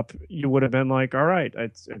show up, you would have been like, all right,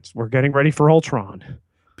 it's we're getting ready for Ultron.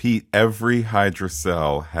 Pete, every Hydra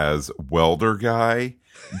cell has welder guy,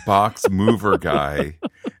 box mover guy,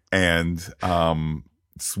 and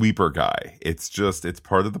sweeper guy. It's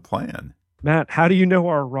part of the plan. Matt, how do you know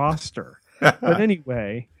our roster? But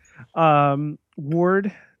anyway,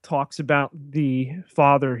 Ward talks about the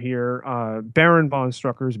father here, Baron von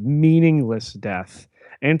Strucker's meaningless death,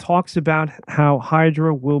 and talks about how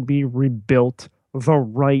Hydra will be rebuilt the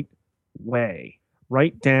right way,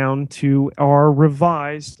 right down to our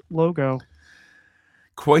revised logo.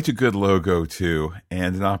 Quite a good logo, too,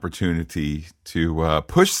 and an opportunity to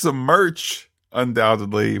push some merch.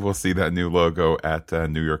 Undoubtedly, we'll see that new logo at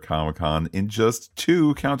New York Comic Con in just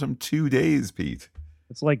 2 days, Pete.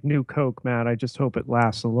 It's like new Coke, Matt. I just hope it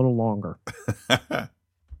lasts a little longer.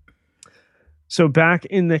 So back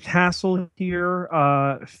in the castle here,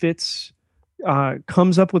 Fitz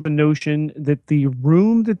comes up with the notion that the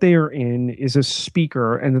room that they are in is a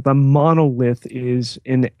speaker and that the monolith is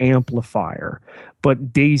an amplifier,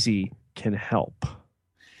 but Daisy can help.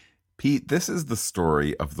 Pete, this is the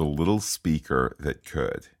story of the little speaker that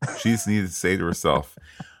could. She just needed to say to herself,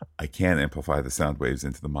 I can't amplify the sound waves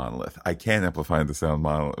into the monolith. I can't amplify the sound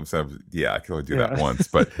monolith. Yeah, I can only do that once,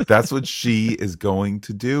 but that's what she is going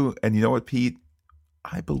to do. And you know what, Pete?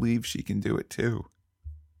 I believe she can do it too.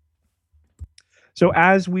 So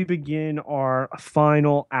as we begin our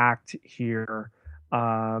final act here,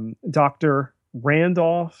 Dr.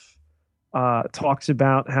 Randolph talks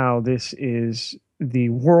about how this is the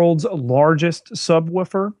world's largest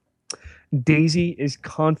subwoofer. Daisy is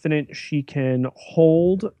confident she can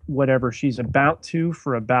hold whatever she's about to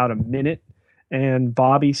for about a minute. And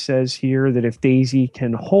Bobby says here that if Daisy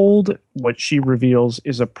can hold what she reveals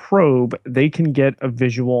is a probe, they can get a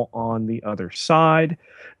visual on the other side.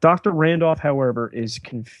 Dr. Randolph, however, is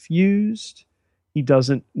confused. He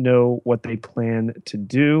doesn't know what they plan to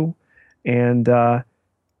do. And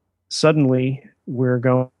suddenly we're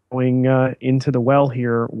going into the well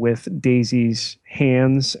here with Daisy's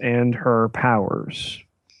hands and her powers.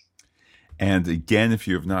 And again, if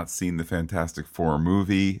you have not seen the Fantastic Four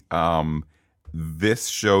movie, this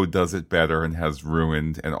show does it better and has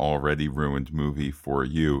ruined an already ruined movie for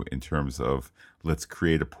you in terms of let's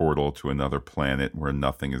create a portal to another planet where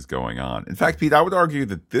nothing is going on. In fact, Pete, I would argue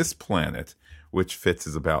that this planet, which Fitz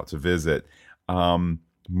is about to visit,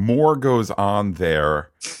 more goes on there,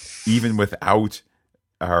 even without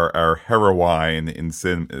our heroine in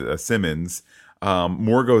Simmons.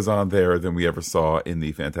 More goes on there than we ever saw in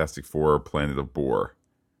the Fantastic Four Planet of Boar.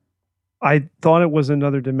 I thought it was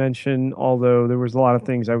another dimension, although there was a lot of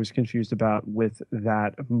things I was confused about with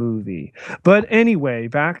that movie. But anyway,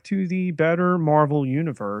 back to the better Marvel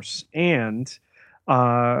universe, and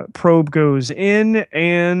Probe goes in,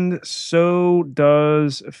 and so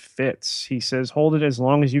does Fitz. He says, "Hold it as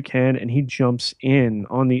long as you can," and he jumps in.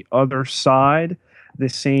 On the other side, the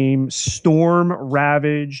same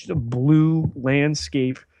storm-ravaged blue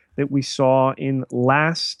landscape that we saw in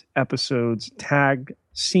last episode's tag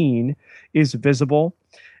scene is visible,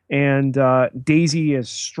 and Daisy is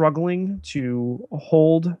struggling to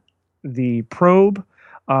hold the probe.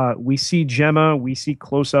 We see Gemma, we see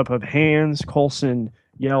close-up of hands. Coulson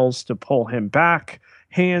yells to pull him back.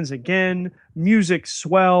 Hands again, music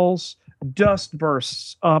swells, dust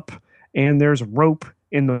bursts up, and there's rope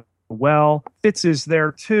in the well. Fitz is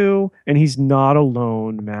there too, and he's not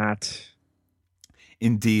alone, Matt.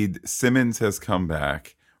 Indeed, Simmons has come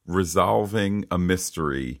back, resolving a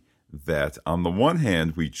mystery that on the one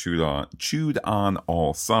hand we chewed on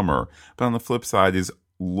all summer, but on the flip side is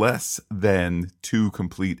less than 2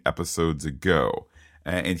 complete episodes ago.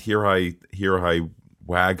 And here I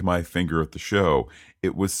wag my finger at the show.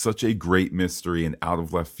 It was such a great mystery and out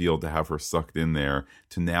of left field to have her sucked in there,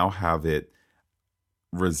 to now have it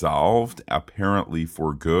resolved, apparently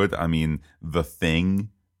for good. I mean, the Thing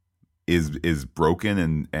is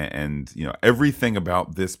broken, and you know, everything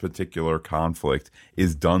about this particular conflict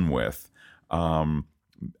is done with.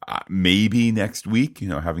 Maybe next week, you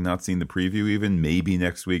know, having not seen the preview, even maybe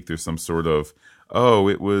next week there's some sort of, oh,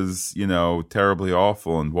 it was, you know, terribly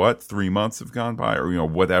awful, and what, 3 months have gone by, or, you know,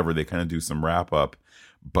 whatever. They kind of do some wrap up.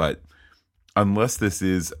 But unless this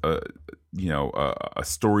is a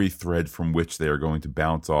story thread from which they are going to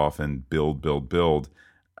bounce off and build,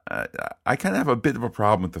 I kind of have a bit of a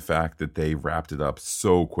problem with the fact that they wrapped it up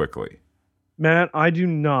so quickly. Matt, I do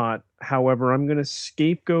not. However, I'm going to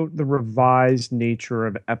scapegoat the revised nature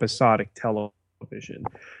of episodic television.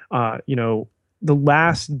 The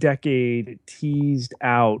last decade teased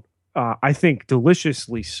out, I think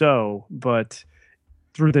deliciously so, but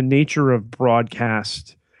through the nature of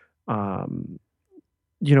broadcast, a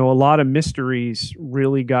lot of mysteries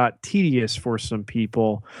really got tedious for some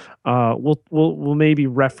people. We'll maybe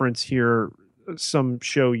reference here some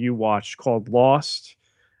show you watched called Lost.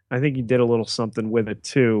 I think you did a little something with it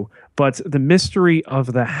too. But the mystery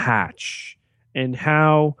of the hatch, and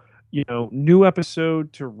how, new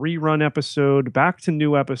episode to rerun episode, back to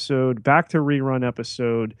new episode, back to rerun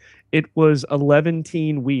episode. It was 11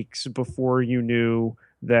 weeks before you knew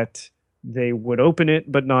that they would open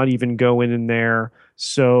it, but not even go in there.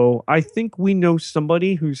 So I think we know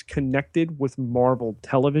somebody who's connected with Marvel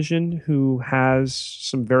Television who has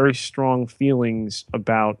some very strong feelings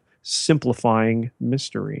about simplifying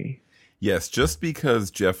mystery. Yes, just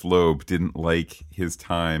because Jeff Loeb didn't like his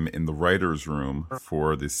time in the writer's room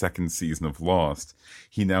for the second season of Lost,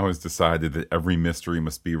 he now has decided that every mystery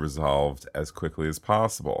must be resolved as quickly as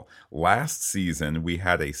possible. Last season, we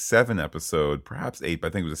had a 7-episode, perhaps 8, but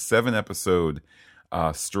I think it was a 7-episode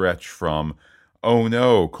stretch from, oh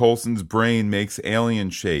no, Coulson's brain makes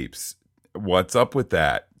alien shapes. What's up with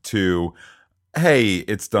that? To, hey,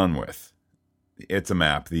 it's done with. It's a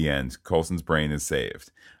map, the end. Coulson's brain is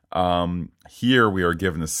saved. Here we are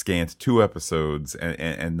given a scant 2 episodes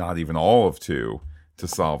and not even all of 2 to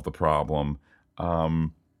solve the problem.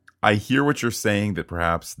 I hear what you're saying, that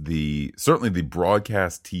perhaps certainly the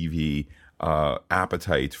broadcast TV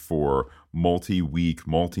appetite for multi-week,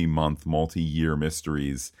 multi-month, multi-year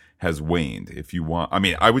mysteries has waned. If you want, I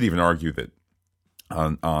mean, I would even argue that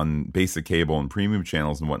on basic cable and premium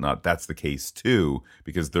channels and whatnot, that's the case too,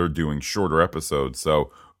 because they're doing shorter episodes.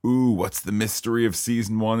 So, what's the mystery of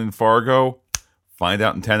season 1 in Fargo? Find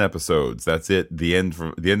out in 10 episodes. That's it. The end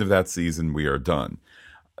of that season, we are done.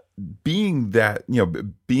 Being that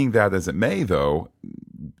as it may, though,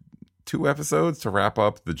 2 episodes to wrap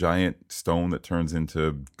up the giant stone that turns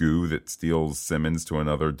into goo that steals Simmons to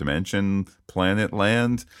another dimension, planet,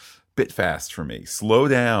 land, bit fast for me. Slow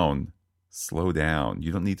down.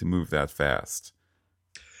 You don't need to move that fast.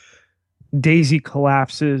 Daisy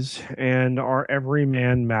collapses, and our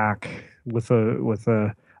everyman Mac, with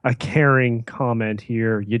a a caring comment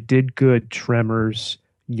here. You did good, Tremors.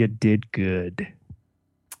 You did good.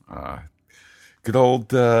 Good old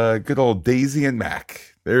Daisy and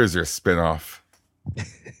Mac. There's your spinoff.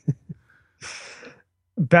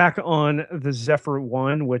 Back on the Zephyr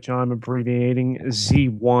 1, which I'm abbreviating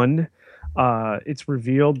Z1, it's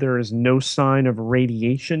revealed there is no sign of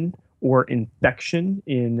radiation or infection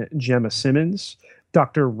in Gemma Simmons.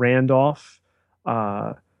 Dr. Randolph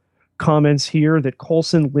comments here that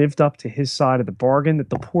Coulson lived up to his side of the bargain, that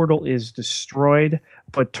the portal is destroyed,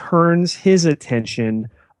 but turns his attention.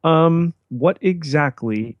 What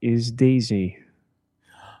exactly is Daisy?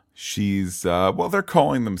 She's, well, they're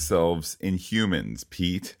calling themselves Inhumans,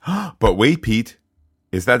 Pete. But wait, Pete,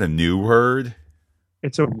 is that a new word?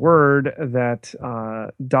 It's a word that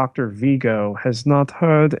Dr. Vigo has not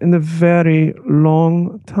heard in a very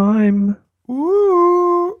long time.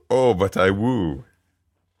 Woo! Oh, but I woo.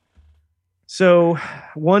 So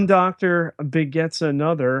one doctor begets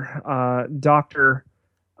another. Dr.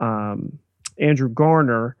 Andrew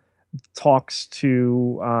Garner talks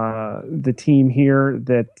to the team here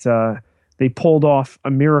that they pulled off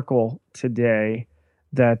a miracle today,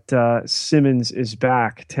 that Simmons is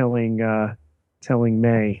back, telling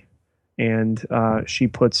May, and she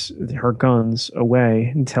puts her guns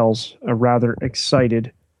away and tells a rather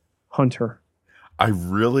excited Hunter. I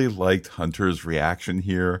really liked Hunter's reaction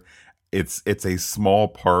here. It's a small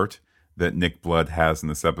part that Nick Blood has in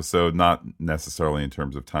this episode, not necessarily in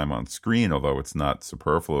terms of time on screen, although it's not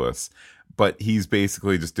superfluous, but he's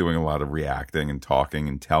basically just doing a lot of reacting and talking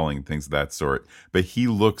and telling things of that sort. But he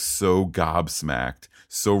looks so gobsmacked,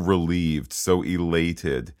 so relieved, so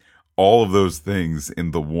elated, all of those things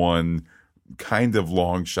in the one kind of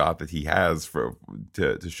long shot that he has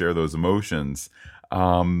to share those emotions.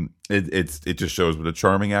 It just shows what a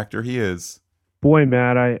charming actor he is. Boy,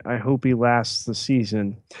 Matt, I hope he lasts the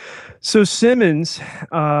season. So Simmons,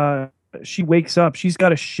 she wakes up. She's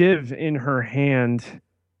got a shiv in her hand,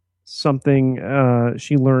 something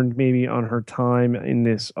she learned maybe on her time in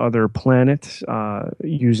this other planet,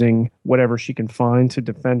 using whatever she can find to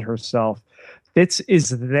defend herself. Fitz is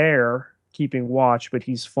there keeping watch, but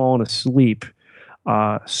he's fallen asleep.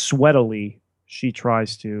 Sweatily, she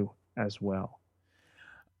tries to as well.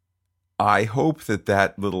 I hope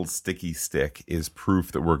that little sticky stick is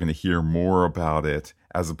proof that we're going to hear more about it,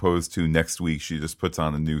 as opposed to next week she just puts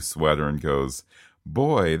on a new sweater and goes,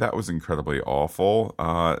 boy, that was incredibly awful.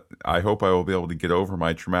 I hope I will be able to get over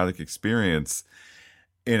my traumatic experience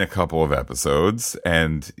in a couple of episodes.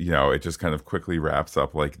 And, it just kind of quickly wraps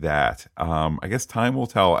up like that. I guess time will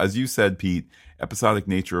tell. As you said, Pete, episodic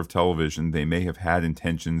nature of television, they may have had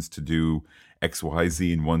intentions to do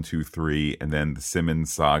XYZ in 1, 2, 3, and then the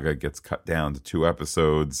Simmons saga gets cut down to 2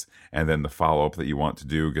 episodes, and then the follow-up that you want to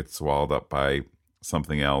do gets swallowed up by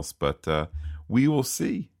something else, but we will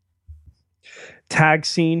see. Tag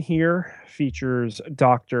scene here features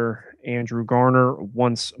Dr. Andrew Garner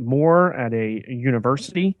once more at a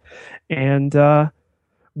university, and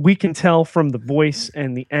we can tell from the voice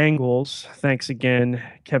and the angles, thanks again,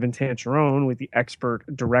 Kevin Tancherone, with the expert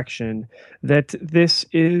direction, that this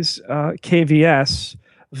is KVS,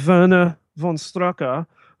 Werner von Strucker,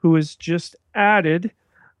 who has just added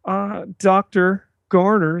Dr.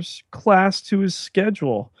 Garner's class to his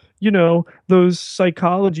schedule. Those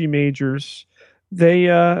psychology majors,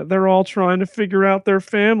 they're all trying to figure out their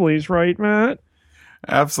families, right, Matt?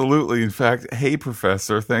 Absolutely. In fact, hey,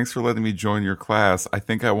 Professor, thanks for letting me join your class. I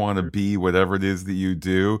think I want to be whatever it is that you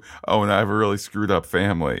do. Oh, and I have a really screwed up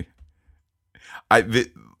family. I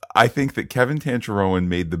think that Kevin Tancherone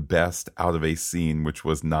made the best out of a scene which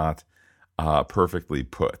was not perfectly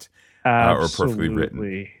put or perfectly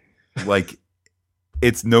written. Like,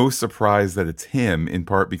 it's no surprise that it's him, in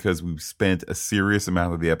part because we've spent a serious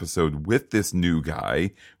amount of the episode with this new guy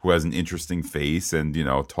who has an interesting face and,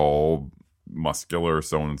 tall, muscular,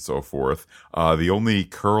 so on and so forth. The only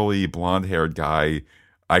curly, blonde-haired guy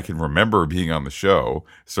I can remember being on the show,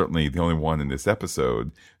 certainly the only one in this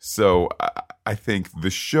episode. So I think the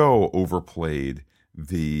show overplayed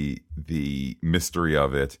the mystery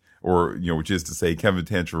of it, or, which is to say Kevin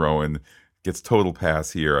Tancherone gets total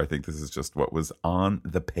pass here. I think this is just what was on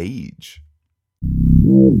the page.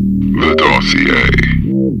 The dossier.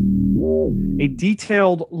 A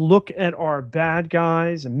detailed look at our bad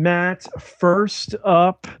guys. Matt, first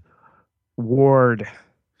up, Ward.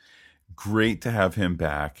 Great to have him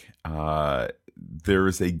back. There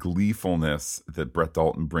is a gleefulness that Brett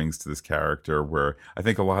Dalton brings to this character where I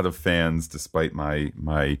think a lot of fans, despite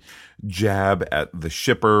my jab at the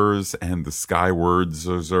shippers and the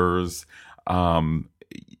Skywardsers,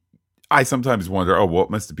 I sometimes wonder, what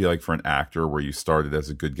must it be like for an actor where you started as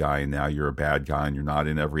a good guy and now you're a bad guy and you're not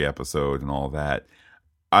in every episode and all that.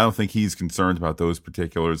 I don't think he's concerned about those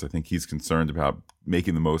particulars. I think he's concerned about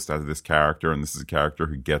making the most out of this character. And this is a character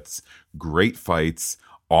who gets great fights,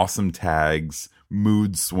 awesome tags,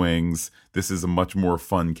 mood swings. This is a much more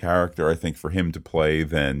fun character, I think, for him to play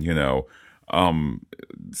than,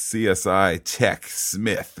 CSI Tech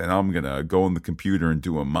Smith, and I'm going to go on the computer and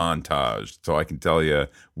do a montage so I can tell you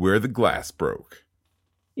where the glass broke.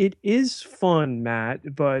 It is fun,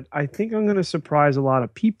 Matt, but I think I'm going to surprise a lot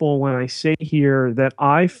of people when I say here that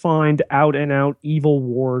I find out and out Evil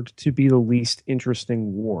Ward to be the least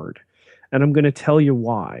interesting Ward. And I'm going to tell you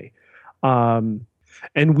why. And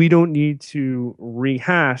we don't need to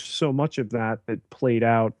rehash so much of that played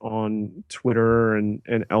out on Twitter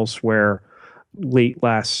and elsewhere late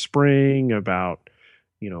last spring about,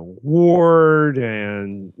 Ward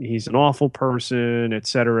and he's an awful person, et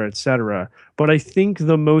cetera, et cetera. But I think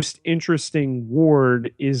the most interesting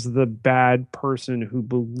Ward is the bad person who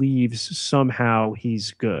believes somehow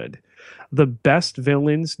he's good. The best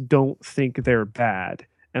villains don't think they're bad.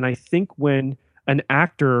 And I think when an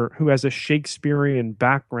actor who has a Shakespearean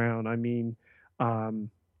background,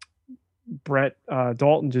 Brett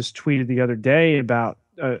Dalton just tweeted the other day about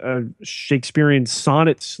a Shakespearean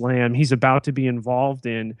sonnet slam he's about to be involved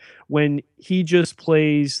in, when he just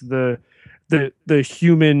plays the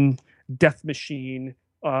human death machine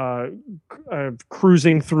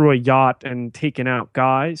cruising through a yacht and taking out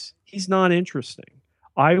guys. He's not interesting.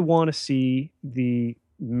 I want to see the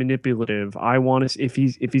manipulative. I want to, if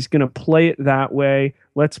he's going to play it that way,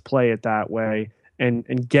 let's play it that way.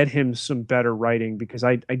 And get him some better writing, because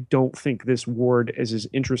I don't think this Ward is as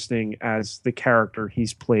interesting as the character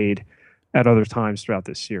he's played at other times throughout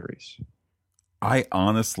this series. I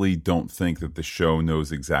honestly don't think that the show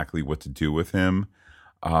knows exactly what to do with him.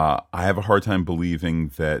 I have a hard time believing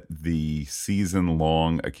that the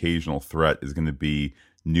season-long occasional threat is going to be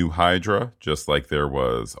new Hydra, just like there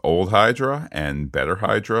was old Hydra and better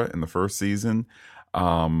Hydra in the first season.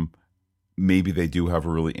 Maybe they do have a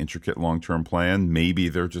really intricate long-term plan. Maybe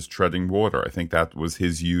they're just treading water. I think that was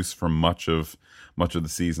his use for much of the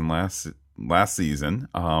season last season,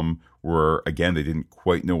 where again they didn't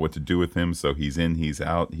quite know what to do with him. So he's in, he's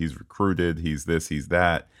out, he's recruited, he's this, he's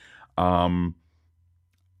that. I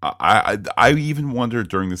even wondered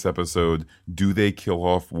during this episode, do they kill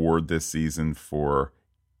off Ward this season for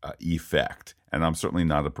effect? And I'm certainly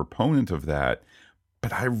not a proponent of that.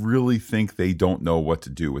 But I really think they don't know what to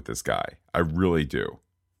do with this guy. I really do.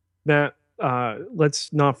 Matt,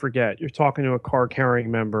 let's not forget, you're talking to a car-carrying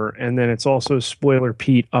member, and then it's also Spoiler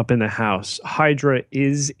Pete up in the house. Hydra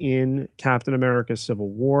is in Captain America Civil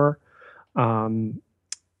War. Baron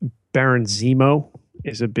Zemo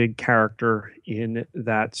is a big character in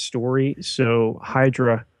that story. So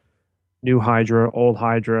Hydra, new Hydra, old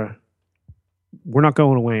Hydra, we're not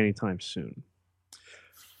going away anytime soon.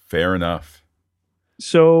 Fair enough.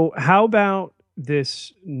 So how about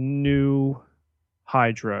this new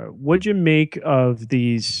Hydra? What'd you make of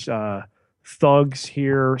these thugs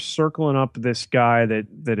here circling up this guy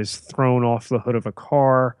that is thrown off the hood of a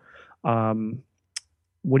car?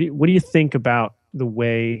 What do you think about the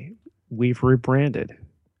way we've rebranded?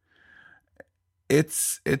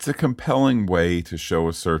 It's a compelling way to show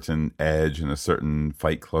a certain edge and a certain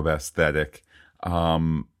Fight Club aesthetic.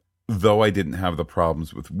 Though I didn't have the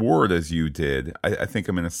problems with Ward as you did, I think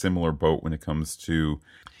I'm in a similar boat when it comes to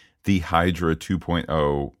the Hydra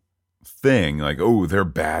 2.0 thing. Like, oh, they're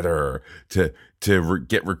badder. To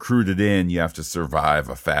get recruited in, you have to survive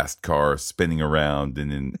a fast car spinning around in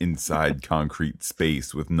an inside concrete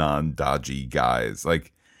space with non-dodgy guys.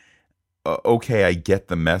 Like, okay, I get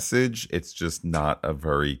the message. It's just not a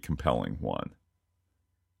very compelling one.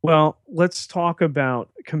 Well, let's talk about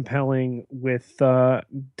compelling with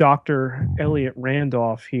Dr. Elliot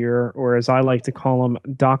Randolph here, or as I like to call him,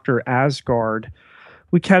 Dr. Asgard.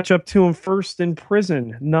 We catch up to him first in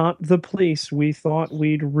prison, not the place we thought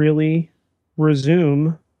we'd really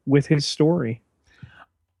resume with his story.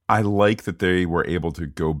 I like that they were able to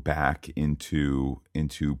go back into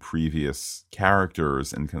previous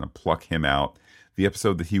characters and kind of pluck him out. The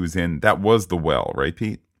episode that he was in, that was The Well, right,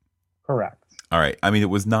 Pete? Correct. All right. I mean, it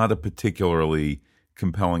was not a particularly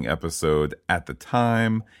compelling episode at the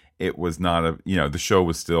time. It was not the show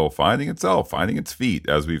was still finding itself, finding its feet,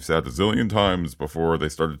 as we've said a zillion times before they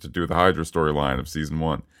started to do the Hydra storyline of season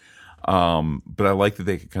 1. But I like that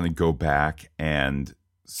they could kind of go back and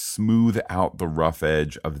smooth out the rough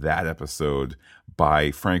edge of that episode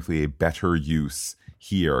by, frankly, a better use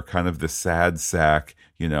here. Kind of the sad sack,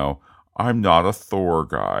 I'm not a Thor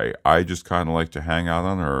guy. I just kind of like to hang out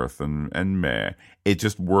on Earth and meh. It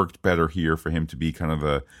just worked better here for him to be kind of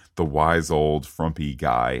the wise old frumpy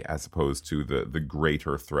guy as opposed to the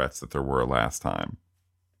greater threats that there were last time.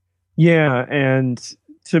 Yeah, and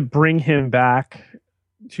to bring him back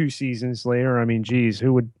 2 seasons later, I mean, geez,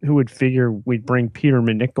 who would figure we'd bring Peter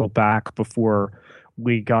McNichol back before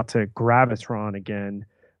we got to Gravitron again?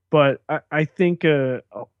 But I think a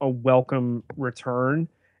welcome return,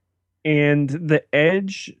 and the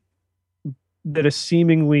edge that a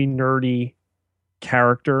seemingly nerdy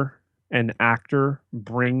character and actor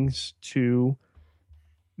brings to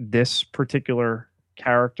this particular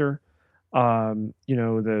character. The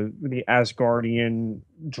Asgardian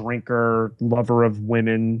drinker, lover of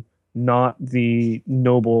women, not the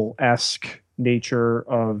noble-esque nature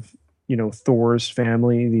of Thor's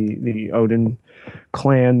family, the Odin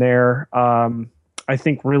clan there. I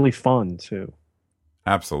think really fun too.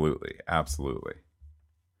 Absolutely.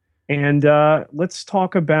 And let's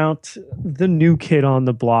talk about the new kid on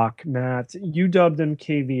the block, Matt. You dubbed him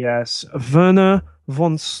KVS, Werner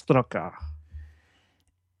von Strucker.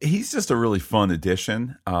 He's just a really fun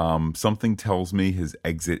addition. Something tells me his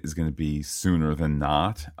exit is going to be sooner than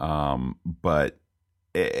not. But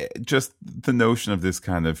just the notion of this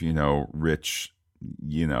kind of, rich,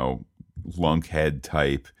 lunkhead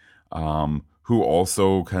type, who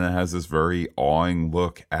also kind of has this very awing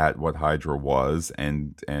look at what Hydra was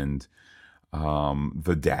and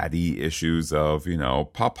the daddy issues of,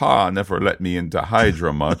 Papa never let me into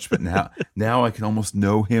Hydra much, but now I can almost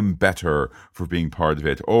know him better for being part of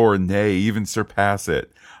it, or nay, even surpass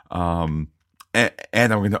it. And I'm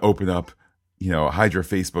going to open up,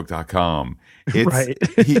 HydraFacebook.com.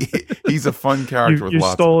 He's a fun character with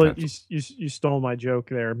lots of potential. You stole my joke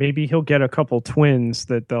there. Maybe he'll get a couple twins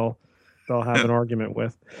that they'll have an argument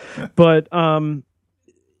with. But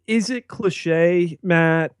is it cliche,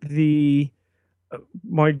 Matt?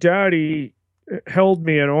 My daddy held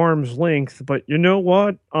me at arm's length, but you know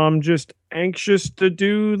what? I'm just anxious to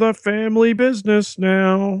do the family business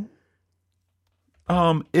now.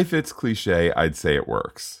 If it's cliche, I'd say it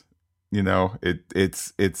works.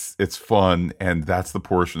 It's fun, and that's the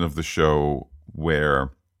portion of the show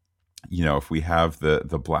where, if we have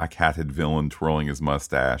the black-hatted villain twirling his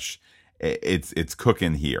mustache, it's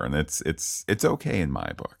cooking here, and it's okay in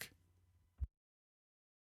my book.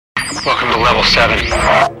 Welcome to level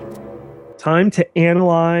 7. Time to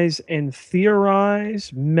analyze and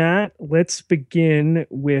theorize. Matt, let's begin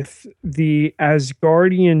with the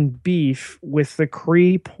Asgardian beef with the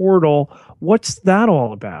Kree portal. What's that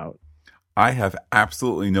all about? I have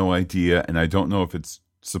absolutely no idea, and I don't know if it's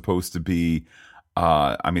supposed to be,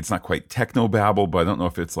 it's not quite technobabble, but I don't know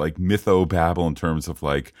if it's like mythobabble in terms of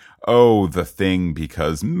like, oh, the thing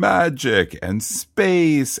because magic and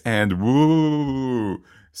space and woo.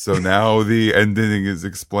 So now the ending is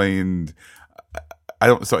explained. I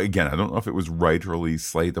don't know if it was writerly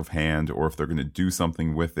sleight of hand or if they're going to do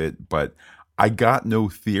something with it, but I got no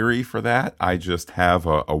theory for that. I just have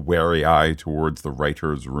a wary eye towards the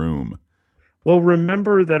writer's room. Well,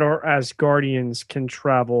 remember that our Asgardians can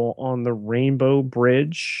travel on the Rainbow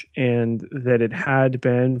Bridge, and that it had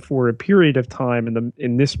been for a period of time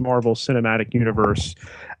in this Marvel Cinematic Universe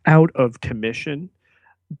out of commission,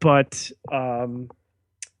 but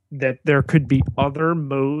that there could be other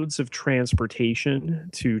modes of transportation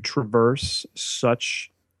to traverse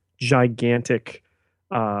such gigantic,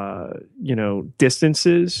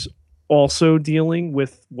 distances. Also dealing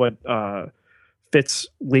with what Fitz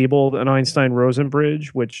labeled an Einstein-Rosen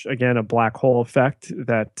bridge, which again, a black hole effect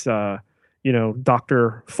that,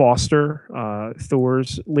 Dr. Foster,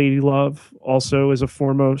 Thor's lady love, also is a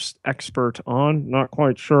foremost expert on. Not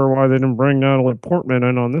quite sure why they didn't bring Natalie Portman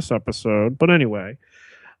in on this episode, but anyway.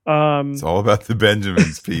 It's all about the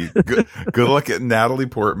Benjamins, Pete. Good luck at Natalie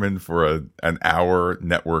Portman for an hour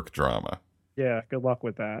network drama. Yeah, good luck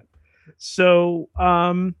with that. So,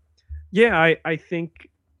 I think,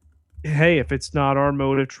 hey, if it's not our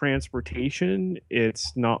mode of transportation,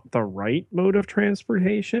 it's not the right mode of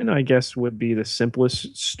transportation, I guess would be the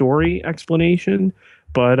simplest story explanation.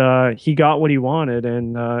 But he got what he wanted,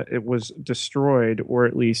 and it was destroyed, or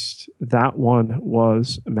at least that one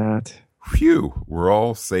was, Matt. Phew, we're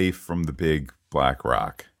all safe from the big black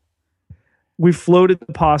rock. We've floated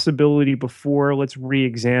the possibility before. Let's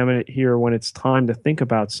re-examine it here when it's time to think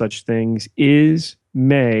about such things. Is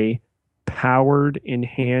May powered,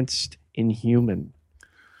 enhanced, inhuman?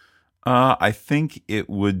 I think it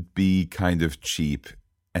would be kind of cheap.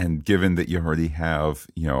 And given that you already have,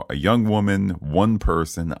 a young woman, one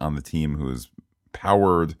person on the team who is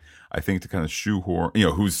powered, I think to kind of shoehorn,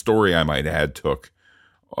 whose story I might add took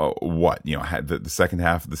had the second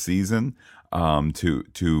half of the season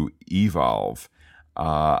to evolve.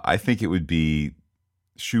 I think it would be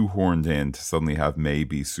shoehorned in to suddenly have May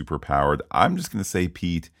be super powered. I'm just going to say,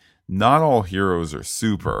 Pete, not all heroes are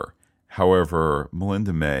super. However,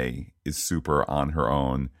 Melinda May is super on her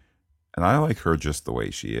own, and I like her just the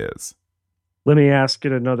way she is. Let me ask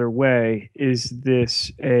it another way. Is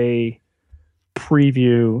this a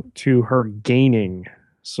preview to her gaining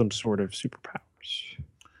some sort of superpowers?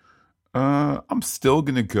 I'm still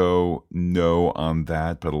going to go no on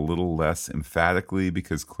that, but a little less emphatically,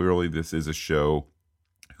 because clearly this is a show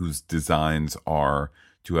whose designs are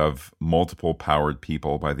to have multiple powered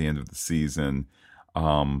people by the end of the season.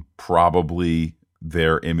 Probably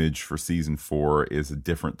their image for season 4 is a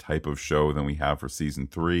different type of show than we have for season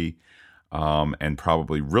 3. And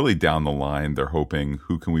probably really down the line, they're hoping,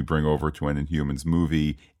 who can we bring over to an Inhumans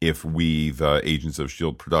movie if we, the Agents of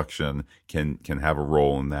S.H.I.E.L.D. production, can have a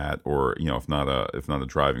role in that, or, if not a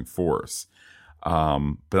driving force.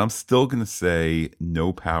 But I'm still going to say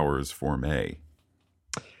no powers for May.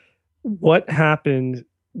 What happened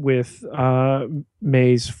with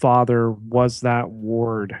May's father? Was that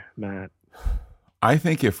Ward, Matt? I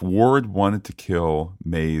think if Ward wanted to kill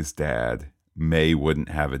May's dad, May wouldn't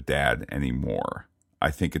have a dad anymore.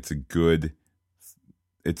 I think it's a good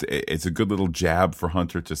little jab for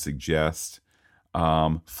Hunter to suggest.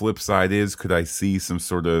 Flip side is, could I see some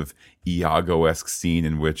sort of Iago-esque scene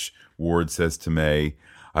in which Ward says to May,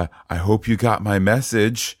 I hope you got my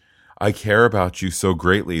message. I care about you so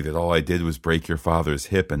greatly that all I did was break your father's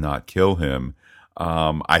hip and not kill him.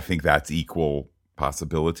 I think that's equal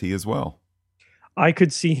possibility as well. I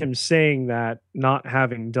could see him saying that, not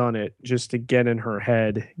having done it, just to get in her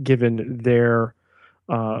head, given their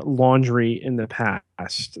laundry in the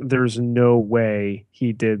past. There's no way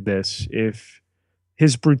he did this. If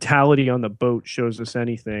his brutality on the boat shows us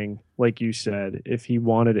anything, like you said, if he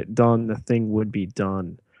wanted it done, the thing would be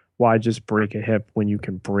done. Why just break a hip when you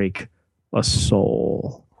can break a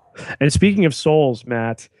soul? And speaking of souls,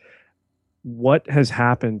 Matt, what has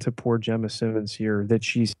happened to poor Gemma Simmons here that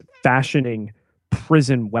she's fashioning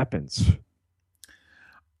prison weapons?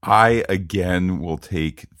 I, again, will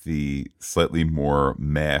take the slightly more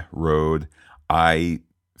meh road. I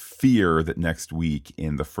fear that next week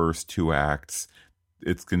in the first 2 acts,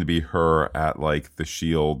 it's going to be her at like the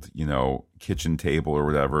S.H.I.E.L.D., kitchen table or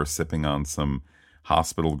whatever, sipping on some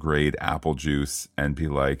hospital grade apple juice and be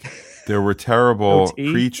like, there were terrible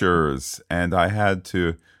creatures and I had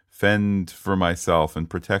to fend for myself and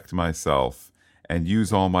protect myself and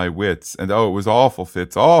use all my wits. And it was awful,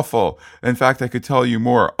 Fitz, awful. In fact, I could tell you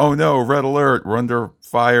more. Oh no, red alert, we're under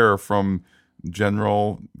fire from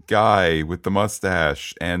General Guy with the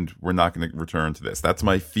mustache, and we're not going to return to this. That's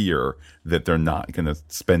my fear, that they're not going to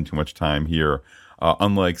spend too much time here.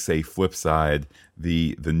 Unlike, say, Flipside,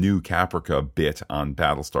 the new Caprica bit on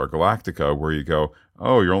Battlestar Galactica, where you go,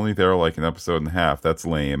 oh, you're only there like an episode and a half. That's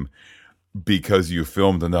lame. Because you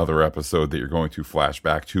filmed another episode that you're going to flash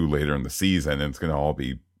back to later in the season, and it's going to all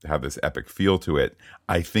have this epic feel to it.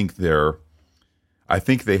 I think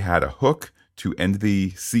they had a hook to end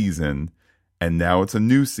the season, and now it's a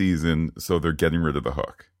new season, so they're getting rid of the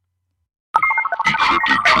hook.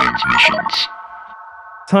 Encrypted transmissions.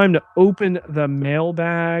 Time to open the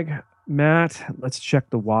mailbag. Matt, let's check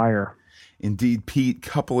the wire. Indeed, Pete,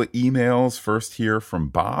 couple of emails. First here from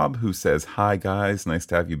Bob, who says, hi, guys. Nice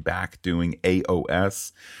to have you back doing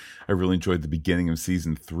AOS. I really enjoyed the beginning of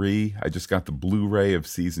Season 3. I just got the Blu-ray of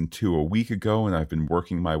Season 2 a week ago, and I've been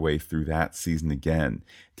working my way through that season again.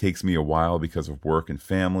 It takes me a while because of work and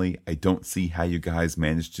family. I don't see how you guys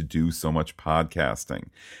managed to do so much podcasting.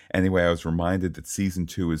 Anyway, I was reminded that Season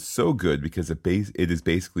 2 is so good because it is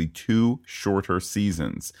basically 2 shorter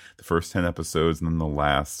seasons. The first 10 episodes and then the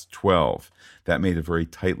last 12. That made a very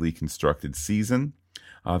tightly constructed season.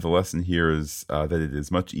 The lesson here is that it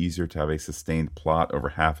is much easier to have a sustained plot over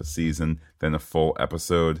half a season than a full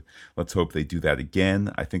episode. Let's hope they do that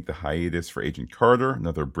again. I think the hiatus for Agent Carter,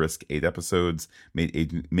 another brisk 8 episodes, made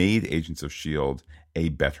Agents of S.H.I.E.L.D. a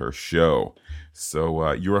better show.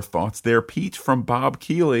 So your thoughts there, Pete, from Bob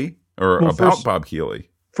Keeley, Bob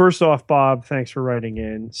Keeley. First off, Bob, thanks for writing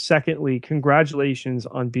in. Secondly, congratulations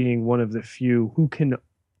on being one of the few who can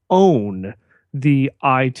own the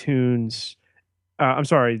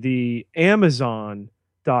the Amazon.com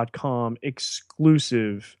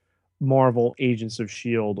exclusive Marvel Agents of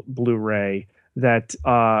S.H.I.E.L.D. Blu-ray that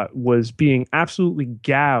was being absolutely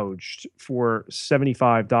gouged for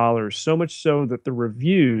 $75. So much so that the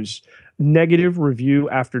reviews, negative review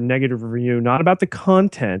after negative review, not about the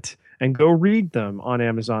content, and go read them on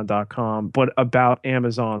Amazon.com, but about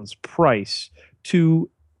Amazon's price to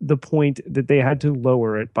the point that they had to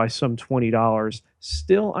lower it by some $20.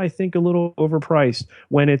 Still, I think a little overpriced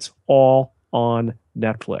when it's all on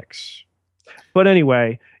Netflix. But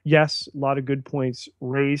anyway, yes, a lot of good points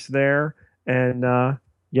raised there. And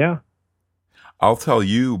yeah. I'll tell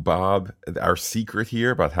you, Bob, our secret here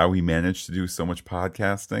about how we managed to do so much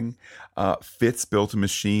podcasting. Fitz built a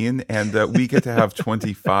machine, and we get to have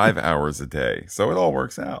 25 hours a day. So it all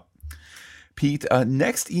works out. Pete,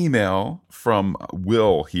 next email from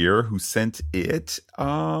Will here, who sent it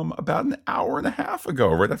about an hour and a half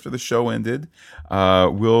ago, right after the show ended.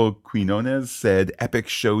 Will Quinones said, "Epic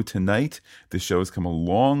show tonight. The show has come a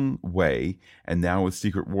long way, and now with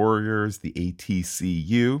Secret Warriors, the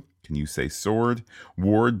ATCU, can you say sword?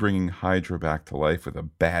 Ward bringing Hydra back to life with a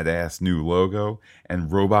badass new logo, and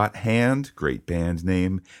Robot Hand, great band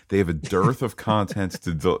name. They have a dearth of content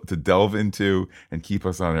to delve into and keep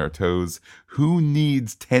us on our toes. Who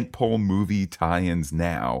needs tentpole movie tie-ins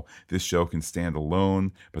now? This show can stand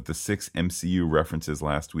alone, but the 6 MCU references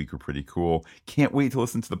last week were pretty cool. Can't wait to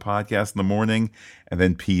listen to the podcast in the morning." And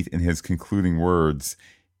then Pete, in his concluding words,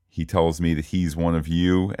 he tells me that he's one of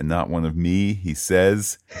you and not one of me. He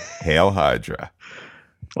says, "Hail Hydra."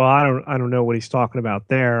 Well, I don't know what he's talking about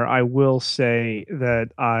there. I will say that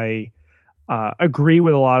I agree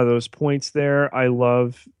with a lot of those points there. I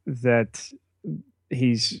love that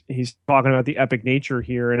he's talking about the epic nature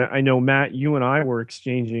here. And I know, Matt, you and I were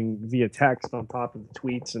exchanging via text on top of the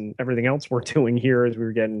tweets and everything else we're doing here as we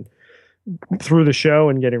were getting through the show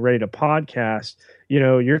and getting ready to podcast. You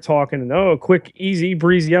know, you're talking, a quick, easy,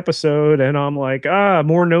 breezy episode. And I'm like,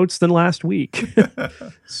 more notes than last week.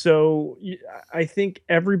 So I think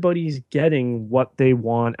everybody's getting what they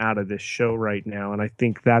want out of this show right now. And I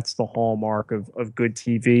think that's the hallmark of good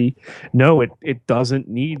TV. No, it doesn't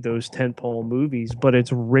need those tentpole movies, but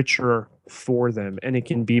it's richer for them. And it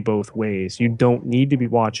can be both ways. You don't need to be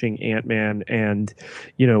watching Ant-Man and,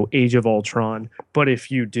 Age of Ultron. But if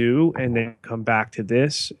you do, and then come back to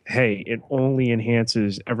this, hey, it only enhances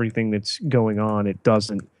everything that's going on. It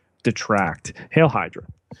doesn't detract. Hail Hydra.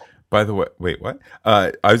 By the way, wait, what?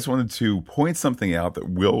 I just wanted to point something out that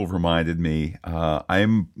Will reminded me.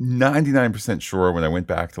 I'm 99% sure when I went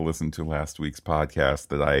back to listen to last week's podcast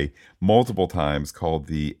that I multiple times called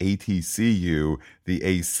the ATCU the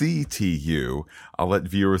ACTU. I'll let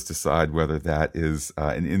viewers decide whether that is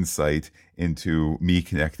an insight into me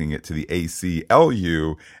connecting it to the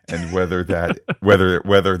ACLU, and whether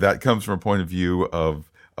that comes from a point of view of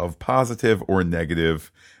positive or negative.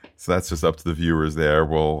 So that's just up to the viewers there.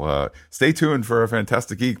 We'll stay tuned for a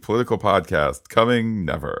Fantastic Geek political podcast coming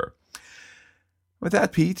never. With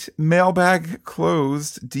that, Pete, mailbag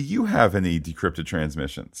closed. Do you have any decrypted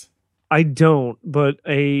transmissions? I don't, but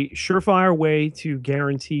a surefire way to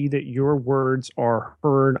guarantee that your words are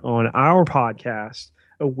heard on our podcast,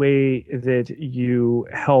 a way that you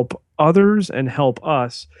help others and help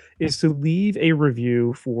us, is to leave a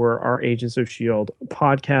review for our Agents of S.H.I.E.L.D.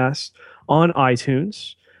 podcast on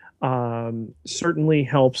iTunes. Certainly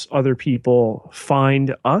helps other people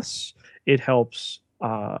find us. It helps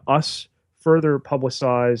us further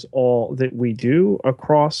publicize all that we do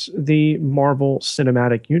across the Marvel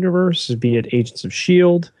Cinematic Universe, be it Agents of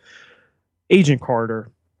S.H.I.E.L.D., Agent Carter,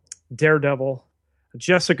 Daredevil,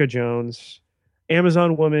 Jessica Jones,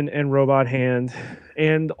 Amazon Woman and Robot Hand,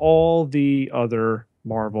 and all the other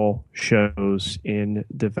Marvel shows in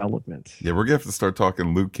development. Yeah, we're going to have to start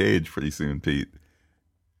talking Luke Cage pretty soon, Pete.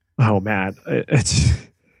 Oh, Matt,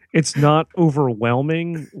 it's not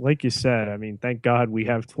overwhelming. Like you said, I mean, thank God we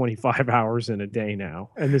have 25 hours in a day now.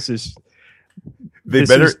 And this is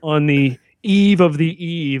on the eve of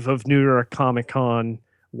New York Comic Con,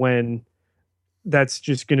 when that's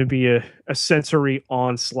just going to be a sensory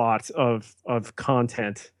onslaught of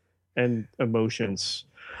content and emotions.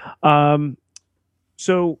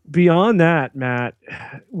 So beyond that, Matt,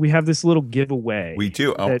 we have this little giveaway. We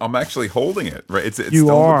do. I'm actually holding it. Right, it's you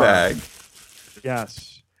still are. in the bag.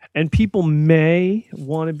 Yes, and people may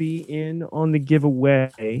want to be in on the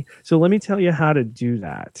giveaway. So let me tell you how to do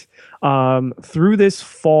that. Through this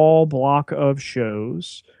fall block of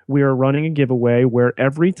shows, we are running a giveaway where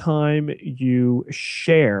every time you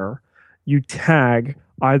share, you tag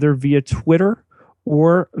either via Twitter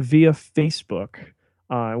or via Facebook.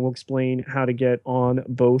 We'll explain how to get on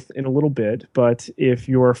both in a little bit. But if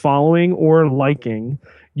you're following or liking,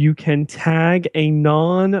 you can tag a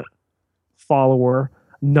non-follower,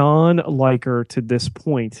 non-liker to this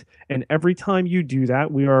point. And every time you do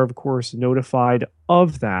that, we are, of course, notified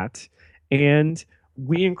of that. And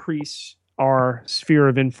we increase our sphere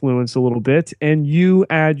of influence a little bit. And you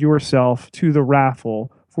add yourself to the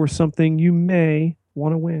raffle for something you may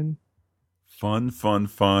want to win.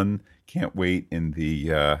 Fun. Can't wait in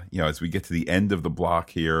the, as we get to the end of the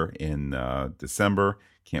block here in December,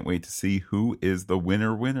 can't wait to see who is the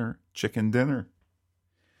winner chicken dinner.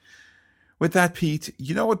 With that, Pete,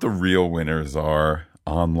 you know what the real winners are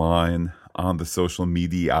online, on the social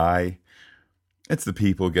media? It's the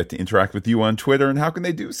people who get to interact with you on Twitter, and how can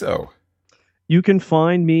they do so? You can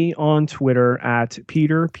find me on Twitter at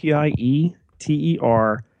Peter, Pieter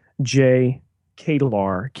J.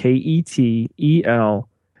 Ketelaar,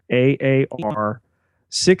 Ketelaar,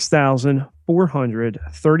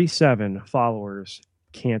 6,437 followers.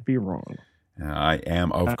 Can't be wrong. I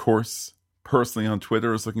am, of course, personally on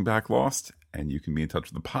Twitter as Looking Back Lost, and you can be in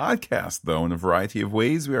touch with the podcast, though, in a variety of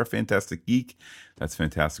ways. We are Fantastic Geek. That's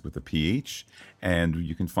fantastic with the PH. And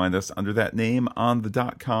you can find us under that name on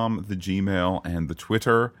the .com, the Gmail, and the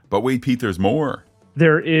Twitter. But wait, Pete, there's more.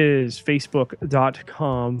 There is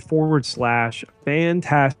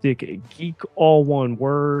facebook.com/Fantastic Geek, all one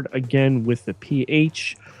word, again with the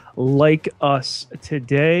PH. Like us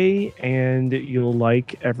today, and you'll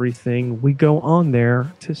like everything we go on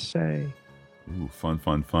there to say. Ooh,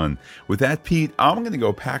 fun. With that, Pete, I'm going to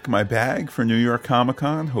go pack my bag for New York Comic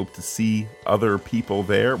Con. Hope to see other people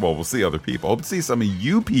there. Well, we'll see other people. Hope to see some of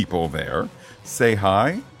you people there. Say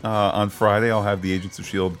hi. On Friday, I'll have the Agents of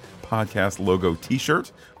S.H.I.E.L.D. podcast logo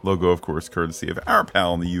t-shirt. Logo, of course, courtesy of our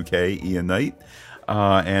pal in the UK, Ian Knight.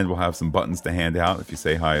 And we'll have some buttons to hand out if you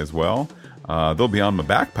say hi as well. They'll be on my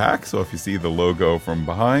backpack, so if you see the logo from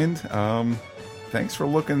behind, thanks for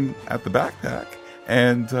looking at the backpack.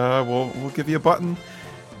 And we'll give you a button.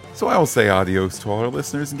 So I will say adios to all our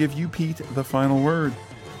listeners and give you, Pete, the final word.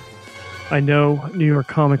 I know New York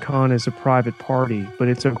Comic Con is a private party, but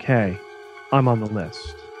it's okay. I'm on the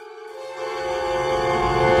list.